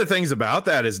one of the things about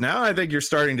that is now I think you're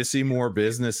starting to see more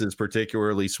businesses,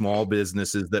 particularly small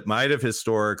businesses that might have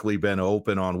historically been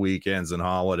open on weekends and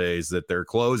holidays, that they're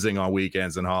closing on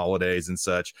weekends and holidays and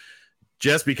such,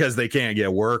 just because they can't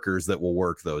get workers that will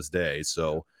work those days.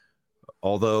 So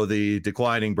although the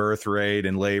declining birth rate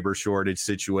and labor shortage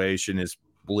situation is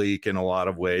bleak in a lot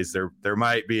of ways, there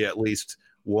might be at least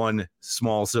one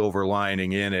small silver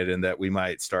lining in it, and that we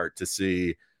might start to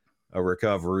see a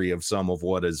recovery of some of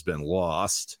what has been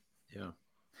lost.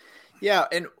 Yeah.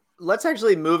 And let's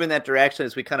actually move in that direction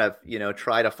as we kind of,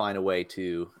 try to find a way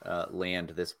to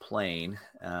land this plane.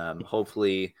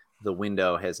 Hopefully the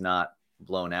window has not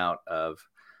blown out of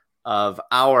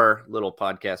our little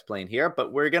podcast plane here,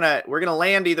 but we're going to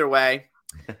land either way.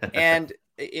 And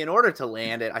in order to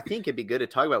land it, I think it'd be good to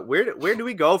talk about where do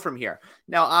we go from here?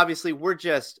 Now, obviously we're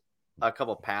just a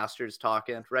couple pastors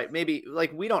talking, right? Maybe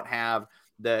like we don't have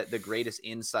the greatest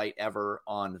insight ever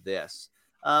on this.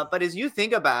 But as you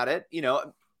think about it,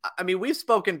 I mean, we've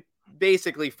spoken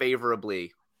basically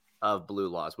favorably of blue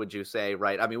laws, would you say,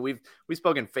 right? I mean, we've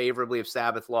spoken favorably of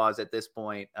Sabbath laws at this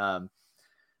point. But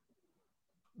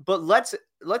let's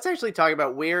actually talk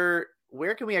about where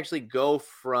can we actually go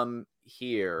from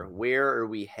here? Where are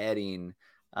we heading?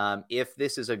 If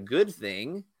this is a good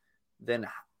thing, then, I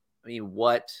mean,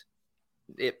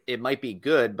 it might be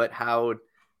good, but how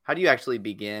do you actually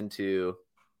begin to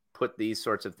put these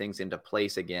sorts of things into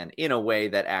place again in a way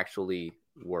that actually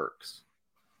works?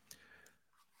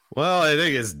 Well, I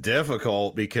think it's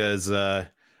difficult because,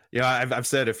 I've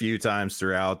said a few times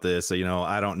throughout this,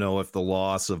 I don't know if the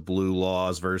loss of blue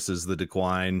laws versus the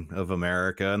decline of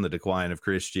America and the decline of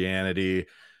Christianity,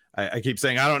 I keep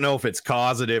saying, I don't know if it's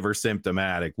causative or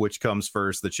symptomatic, which comes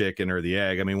first, the chicken or the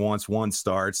egg. I mean, once one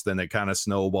starts, then it kind of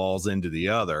snowballs into the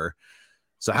other.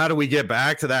 So how do we get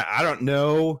back to that? I don't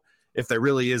know if there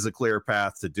really is a clear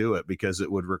path to do it, because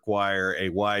it would require a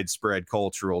widespread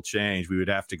cultural change. We would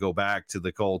have to go back to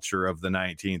the culture of the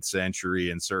 19th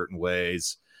century in certain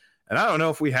ways. And I don't know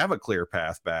if we have a clear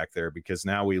path back there, because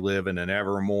now we live in an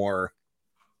ever more,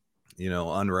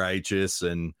 unrighteous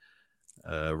and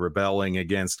rebelling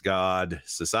against God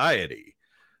society.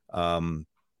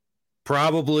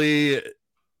 Probably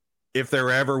if there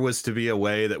ever was to be a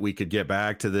way that we could get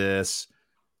back to this,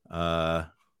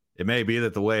 it may be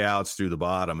that the way out's through the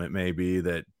bottom. It may be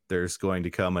that there's going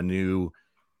to come a new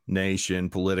nation,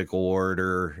 political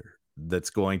order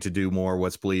that's going to do more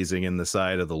what's pleasing in the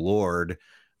sight of the Lord.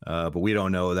 But we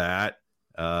don't know that.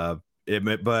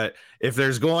 But if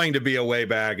there's going to be a way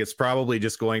back, it's probably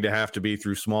just going to have to be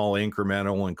through small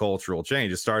incremental and cultural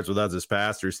change. It starts with us as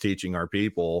pastors teaching our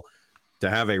people to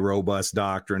have a robust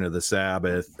doctrine of the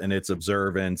Sabbath and its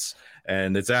observance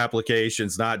and its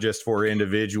applications, not just for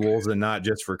individuals and not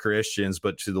just for Christians,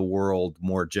 but to the world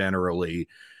more generally.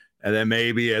 And then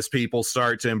maybe as people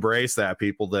start to embrace that,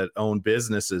 people that own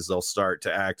businesses, they'll start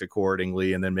to act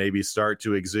accordingly, and then maybe start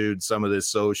to exude some of this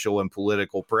social and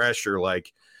political pressure.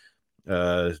 Like,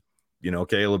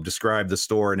 Caleb described the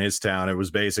store in his town. It was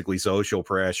basically social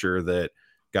pressure that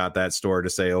got that store to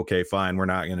say, okay, fine, we're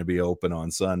not going to be open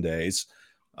on Sundays.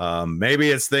 Maybe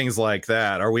it's things like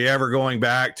that. Are we ever going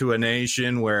back to a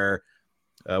nation where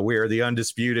we are the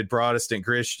undisputed Protestant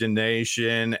Christian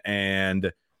nation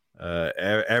and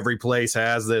every place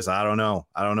has this? I don't know.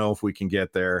 I don't know if we can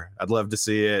get there. I'd love to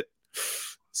see it.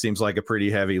 Seems like a pretty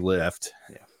heavy lift.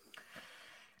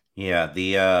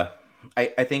 Yeah.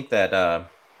 I think that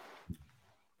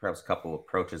perhaps a couple of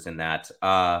approaches in that.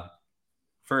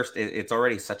 First, it's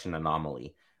already such an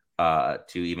anomaly to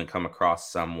even come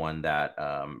across someone that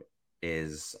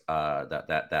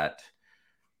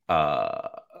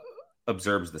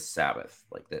observes the Sabbath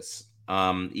like this.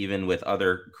 Even with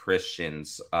other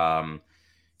Christians, my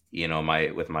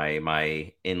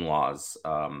in-laws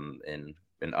and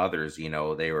others,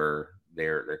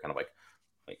 they're kind of like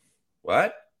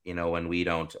what? when we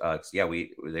don't,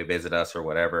 they visit us or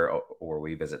whatever, or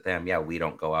we visit them. Yeah, we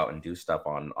don't go out and do stuff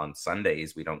on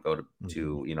Sundays. We don't go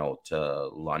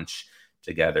to lunch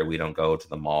together. We don't go to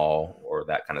the mall or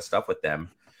that kind of stuff with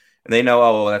them. And they know,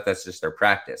 oh, well, that's just their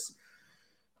practice.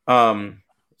 So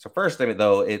first, I mean,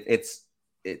 though, it's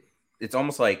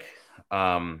almost like,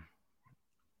 sometimes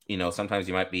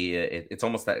you might be, it's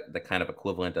almost the kind of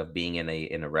equivalent of being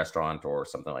in a restaurant or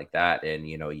something like that. And,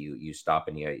 you stop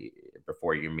and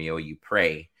before your meal, you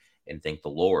pray and thank the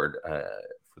Lord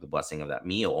for the blessing of that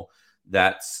meal.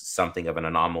 That's something of an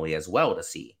anomaly as well to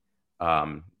see.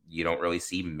 You don't really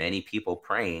see many people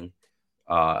praying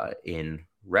in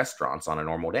restaurants on a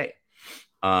normal day.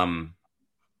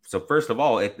 So first of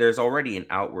all, there's already an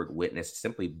outward witness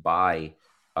simply by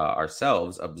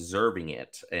ourselves observing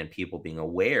it and people being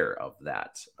aware of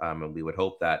that. And we would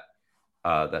hope that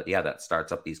that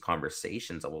starts up these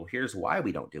conversations of, well, here's why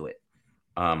we don't do it.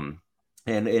 And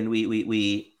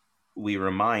we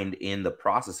remind in the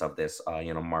process of this,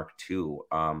 Mark 2,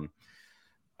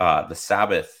 the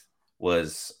Sabbath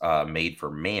was made for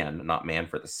man, not man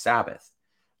for the Sabbath.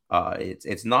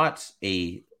 It's not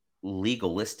a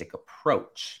legalistic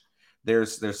approach.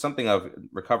 There's something of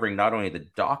recovering not only the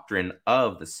doctrine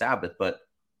of the Sabbath, but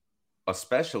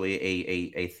especially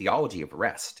a theology of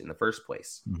rest in the first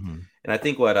place. Mm-hmm. And I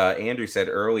think what Andrew said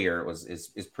earlier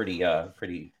is pretty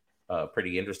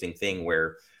interesting thing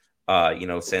where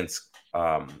since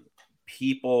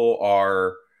people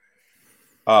are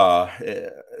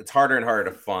it's harder and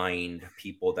harder to find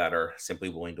people that are simply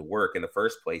willing to work in the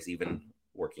first place, even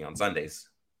working on Sundays.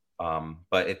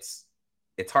 But it's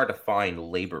hard to find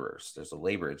laborers. There's a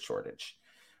labor shortage.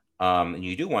 And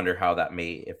you do wonder how that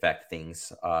may affect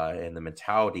things and the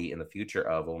mentality in the future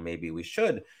of, well, maybe we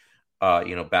should,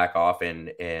 back off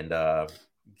and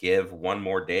give one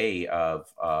more day of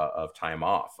time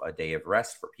off, a day of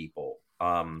rest for people.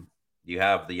 You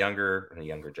have the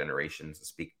younger generations. I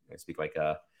speak like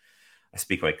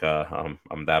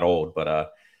I'm that old,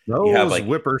 but those you have like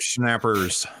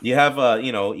whippersnappers. You have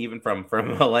even from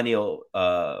millennials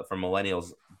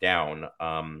down,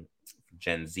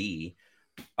 Gen Z,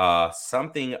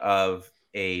 something of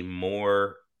a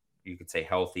more, you could say,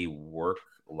 healthy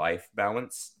work-life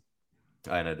balance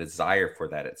and a desire for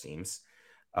that, it seems.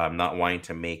 Not wanting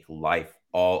to make life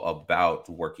all about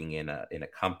working in a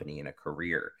company, in a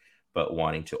career, but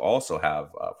wanting to also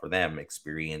have for them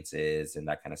experiences and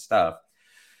that kind of stuff.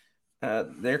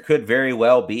 There could very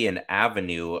well be an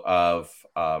avenue of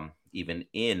even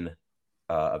in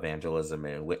evangelism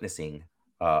and witnessing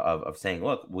of saying,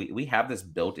 look, we have this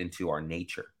built into our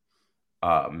nature.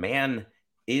 Man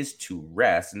is to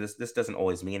rest, and this doesn't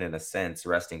always mean, in a sense,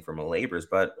 resting from labors,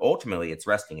 but ultimately it's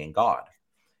resting in God.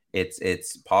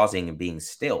 It's pausing and being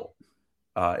still.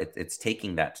 It's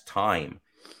taking that time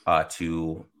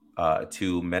to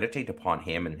meditate upon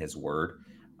Him and His Word.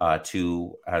 As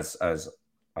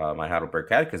my Heidelberg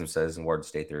Catechism says in Word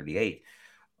State 38,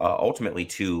 ultimately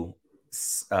to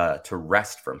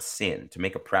rest from sin, to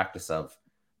make a practice of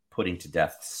putting to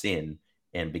death sin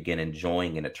and begin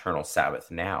enjoying an eternal Sabbath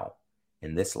now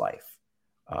in this life,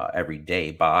 every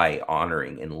day, by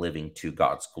honoring and living to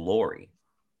God's glory.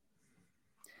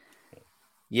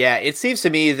 Yeah, it seems to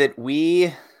me that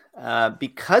we,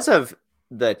 because of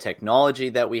the technology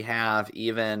that we have,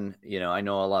 even, I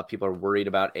know a lot of people are worried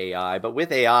about AI, but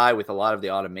with AI, with a lot of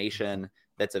the automation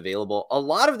that's available, a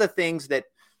lot of the things that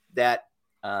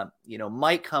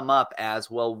might come up as,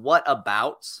 well, what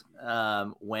about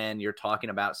when you're talking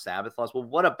about Sabbath laws? Well,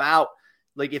 what about,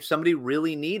 like, if somebody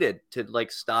really needed to,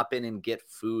 like, stop in and get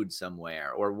food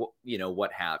somewhere, or,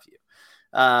 what have you?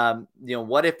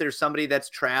 What if there's somebody that's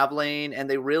traveling and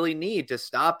they really need to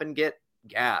stop and get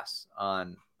gas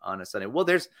on a Sunday? Well,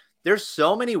 there's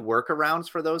so many workarounds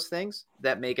for those things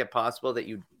that make it possible that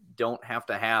you don't have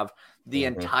to have the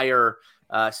entire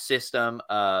system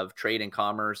of trade and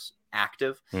commerce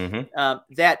active.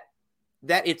 That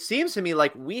it seems to me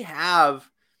like we have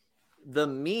the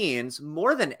means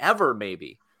more than ever,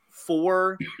 maybe,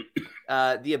 for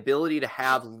the ability to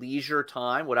have leisure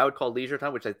time, what I would call leisure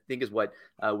time, which I think is what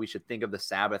we should think of the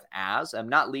Sabbath as.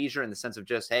 Not leisure in the sense of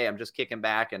just, hey, I'm just kicking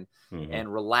back and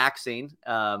relaxing.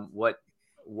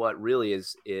 What really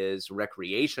is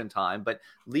recreation time, but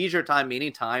leisure time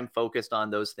meaning time focused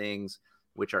on those things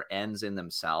which are ends in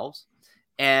themselves,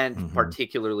 and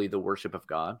particularly the worship of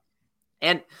God.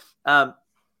 And I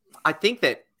think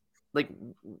that, like,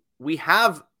 we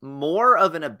have more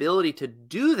of an ability to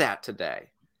do that today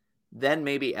than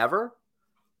maybe ever.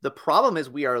 The problem is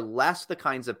we are less the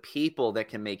kinds of people that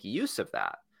can make use of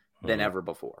that than ever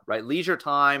before, right? Leisure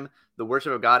time, the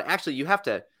worship of God. Actually, you have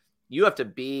to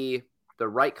be the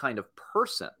right kind of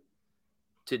person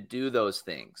to do those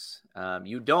things.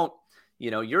 You don't,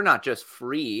 you're not just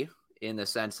free in the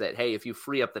sense that, hey, if you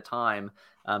free up the time,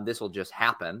 this will just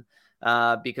happen,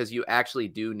 because you actually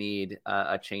do need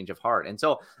a change of heart. And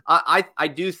so I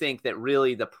do think that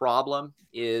really the problem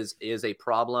is a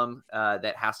problem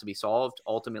that has to be solved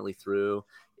ultimately through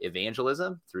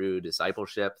evangelism, through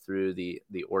discipleship, through the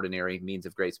ordinary means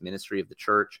of grace ministry of the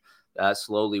church,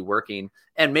 slowly working.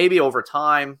 And maybe over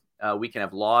time, we can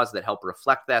have laws that help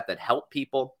reflect that help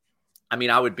people. I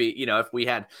mean, I would be, if we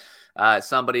had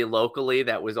somebody locally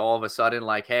that was all of a sudden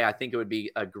like, hey, I think it would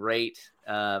be a great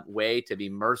way to be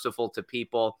merciful to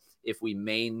people if we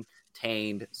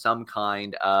maintained some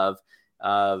kind of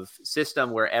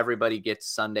system where everybody gets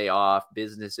Sunday off,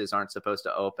 businesses aren't supposed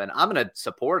to open. I'm going to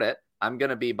support it. I'm going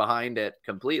to be behind it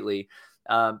completely.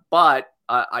 But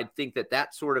I think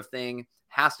that sort of thing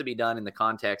has to be done in the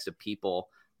context of people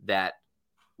that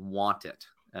want it,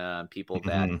 people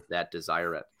that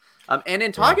desire it. And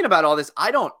in talking about all this,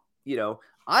 I don't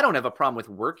have a problem with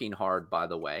working hard, by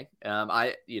the way.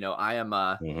 I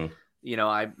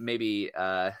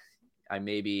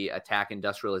maybe attack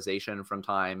industrialization from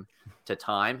time to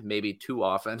time, maybe too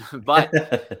often, but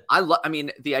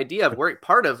the idea of work,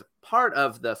 part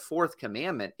of the fourth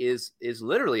commandment is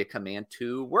literally a command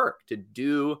to work, to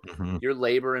do your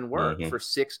labor and work for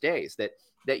 6 days,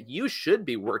 that you should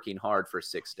be working hard for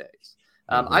 6 days.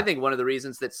 I think one of the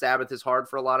reasons that Sabbath is hard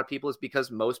for a lot of people is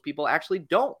because most people actually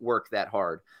don't work that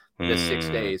hard the 6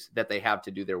 days that they have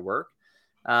to do their work.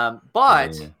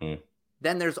 But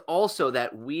then there's also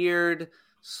that weird,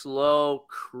 slow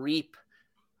creep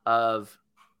of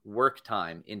work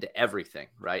time into everything,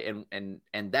 right?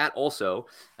 And that also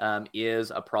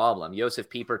is a problem. Joseph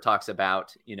Pieper talks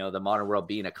about, the modern world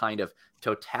being a kind of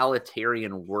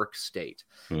totalitarian work state,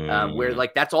 where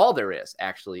like that's all there is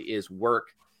actually is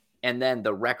work, and then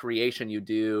the recreation you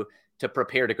do to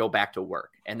prepare to go back to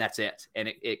work, and that's it.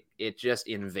 And it just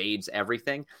invades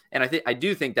everything. And I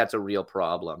do think that's a real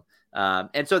problem.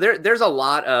 And so there's a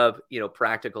lot of,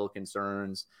 practical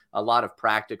concerns, a lot of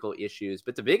practical issues.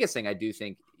 But the biggest thing I do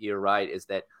think you're right is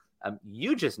that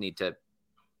you just need to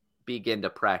begin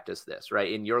to practice this,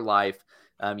 right? In your life,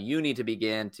 you need to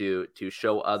begin to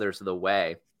show others the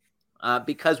way.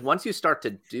 Because once you start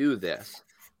to do this,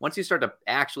 once you start to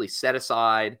actually set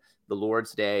aside the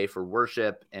Lord's Day for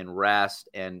worship and rest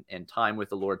and time with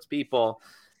the Lord's people,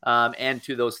 and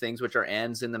to those things which are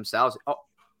ends in themselves,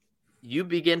 you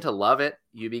begin to love it.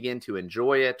 You begin to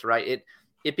enjoy it, right?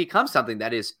 It becomes something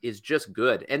that is just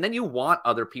good. And then you want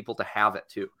other people to have it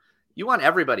too. You want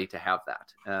everybody to have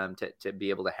that, to be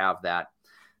able to have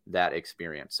that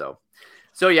experience.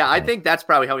 So yeah, I think that's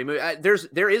probably how we move.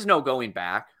 There is no going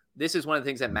back. This is one of the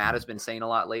things that Matt has been saying a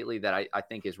lot lately that I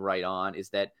think is right on, is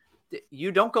that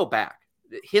you don't go back.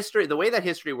 History, the way that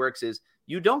history works is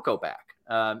you don't go back.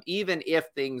 Even if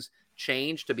things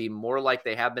change to be more like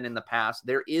they have been in the past,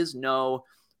 there is no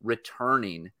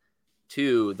returning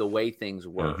to the way things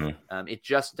work. It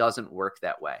just doesn't work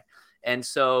that way. And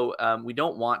so we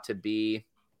don't want to be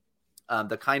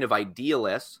the kind of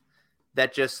idealists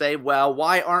that just say, well,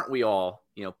 why aren't we all,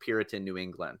 Puritan New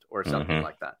England or something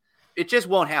like that? It just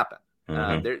won't happen.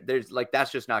 There's like,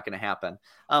 that's just not going to happen.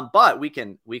 But we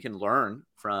can learn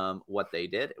from what they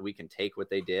did. We can take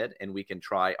what they did, and we can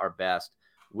try our best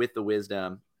with the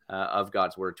wisdom of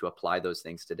God's word to apply those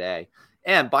things today.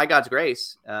 And by God's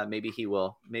grace, maybe he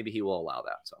will allow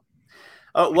that. So,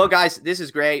 well, guys, this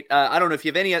is great. I don't know if you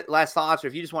have any last thoughts, or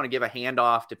if you just want to give a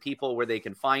handoff to people where they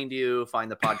can find you, find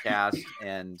the podcast,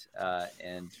 and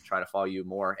try to follow you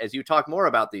more as you talk more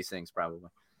about these things, probably.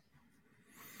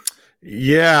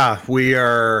 Yeah, we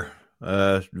are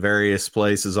various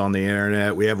places on the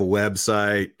internet. We have a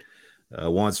website,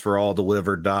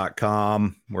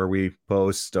 onceforalldelivered.com, where we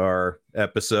post our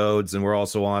episodes, and we're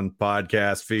also on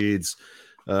podcast feeds,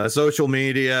 social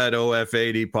media at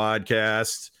OF80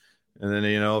 Podcast. And then,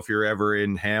 if you're ever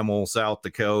in Hamel, South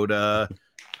Dakota,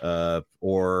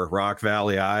 or Rock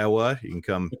Valley, Iowa, you can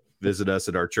come visit us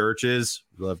at our churches.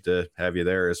 We'd love to have you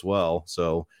there as well.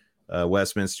 So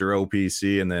Westminster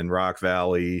OPC, and then Rock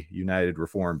Valley United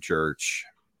Reformed Church.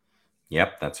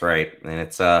 Yep, that's right. And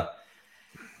it's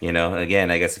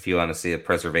again, I guess if you want to see a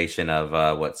preservation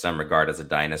of what some regard as a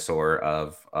dinosaur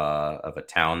of a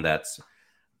town that's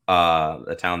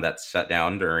shut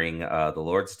down during the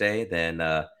Lord's Day, then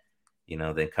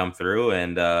then come through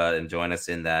and join us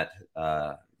in that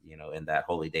in that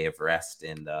holy day of rest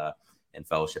and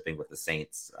fellowshipping with the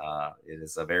saints. It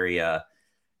is a very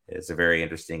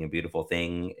interesting and beautiful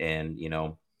thing. And,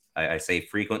 I say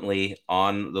frequently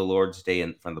on the Lord's Day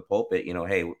and from the pulpit,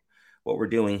 hey, what we're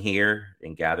doing here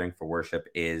in Gathering for Worship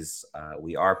is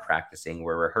we are practicing,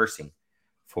 we're rehearsing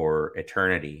for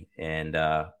eternity. And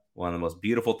one of the most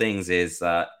beautiful things is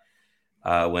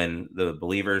when the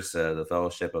believers, the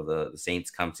fellowship of the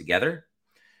saints come together,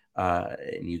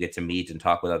 and you get to meet and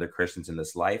talk with other Christians in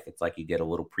this life. It's like you get a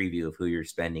little preview of who you're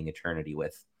spending eternity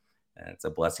with. And it's a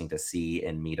blessing to see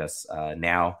and meet us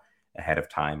now ahead of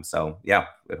time. So yeah,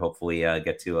 we'd hopefully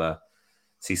get to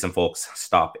see some folks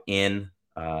stop in,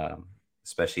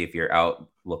 especially if you're out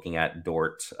looking at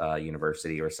Dort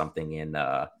University or something in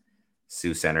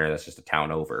Sioux Center. That's just a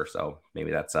town over. So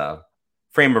maybe that's a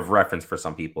frame of reference for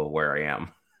some people where I am.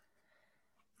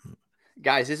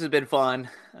 Guys, this has been fun.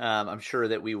 I'm sure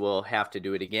that we will have to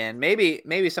do it again.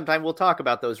 Maybe sometime we'll talk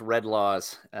about those red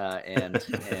laws and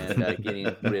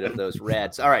getting rid of those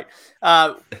reds. All right.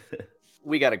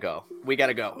 We got to go. I got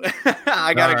to go.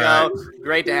 Right.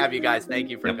 Great to have you guys. Thank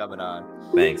you for coming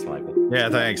on. Thanks, Michael. Yeah,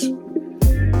 thanks.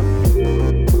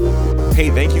 Hey,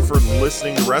 thank you for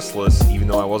listening to Restless. Even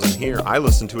though I wasn't here, I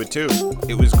listened to it too.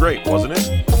 It was great, wasn't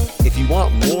it? If you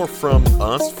want more from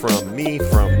us, from me,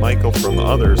 from Michael, from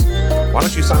others, why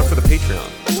don't you sign up for the Patreon?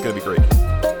 It's going to be great.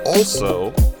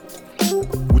 Also,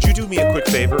 would you do me a quick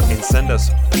favor and send us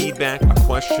feedback, a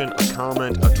question, a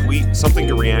comment, a tweet, something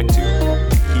to react to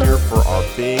here for our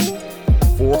big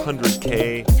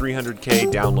 400K,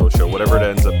 300K download show, whatever it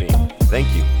ends up being. Thank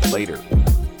you. Later.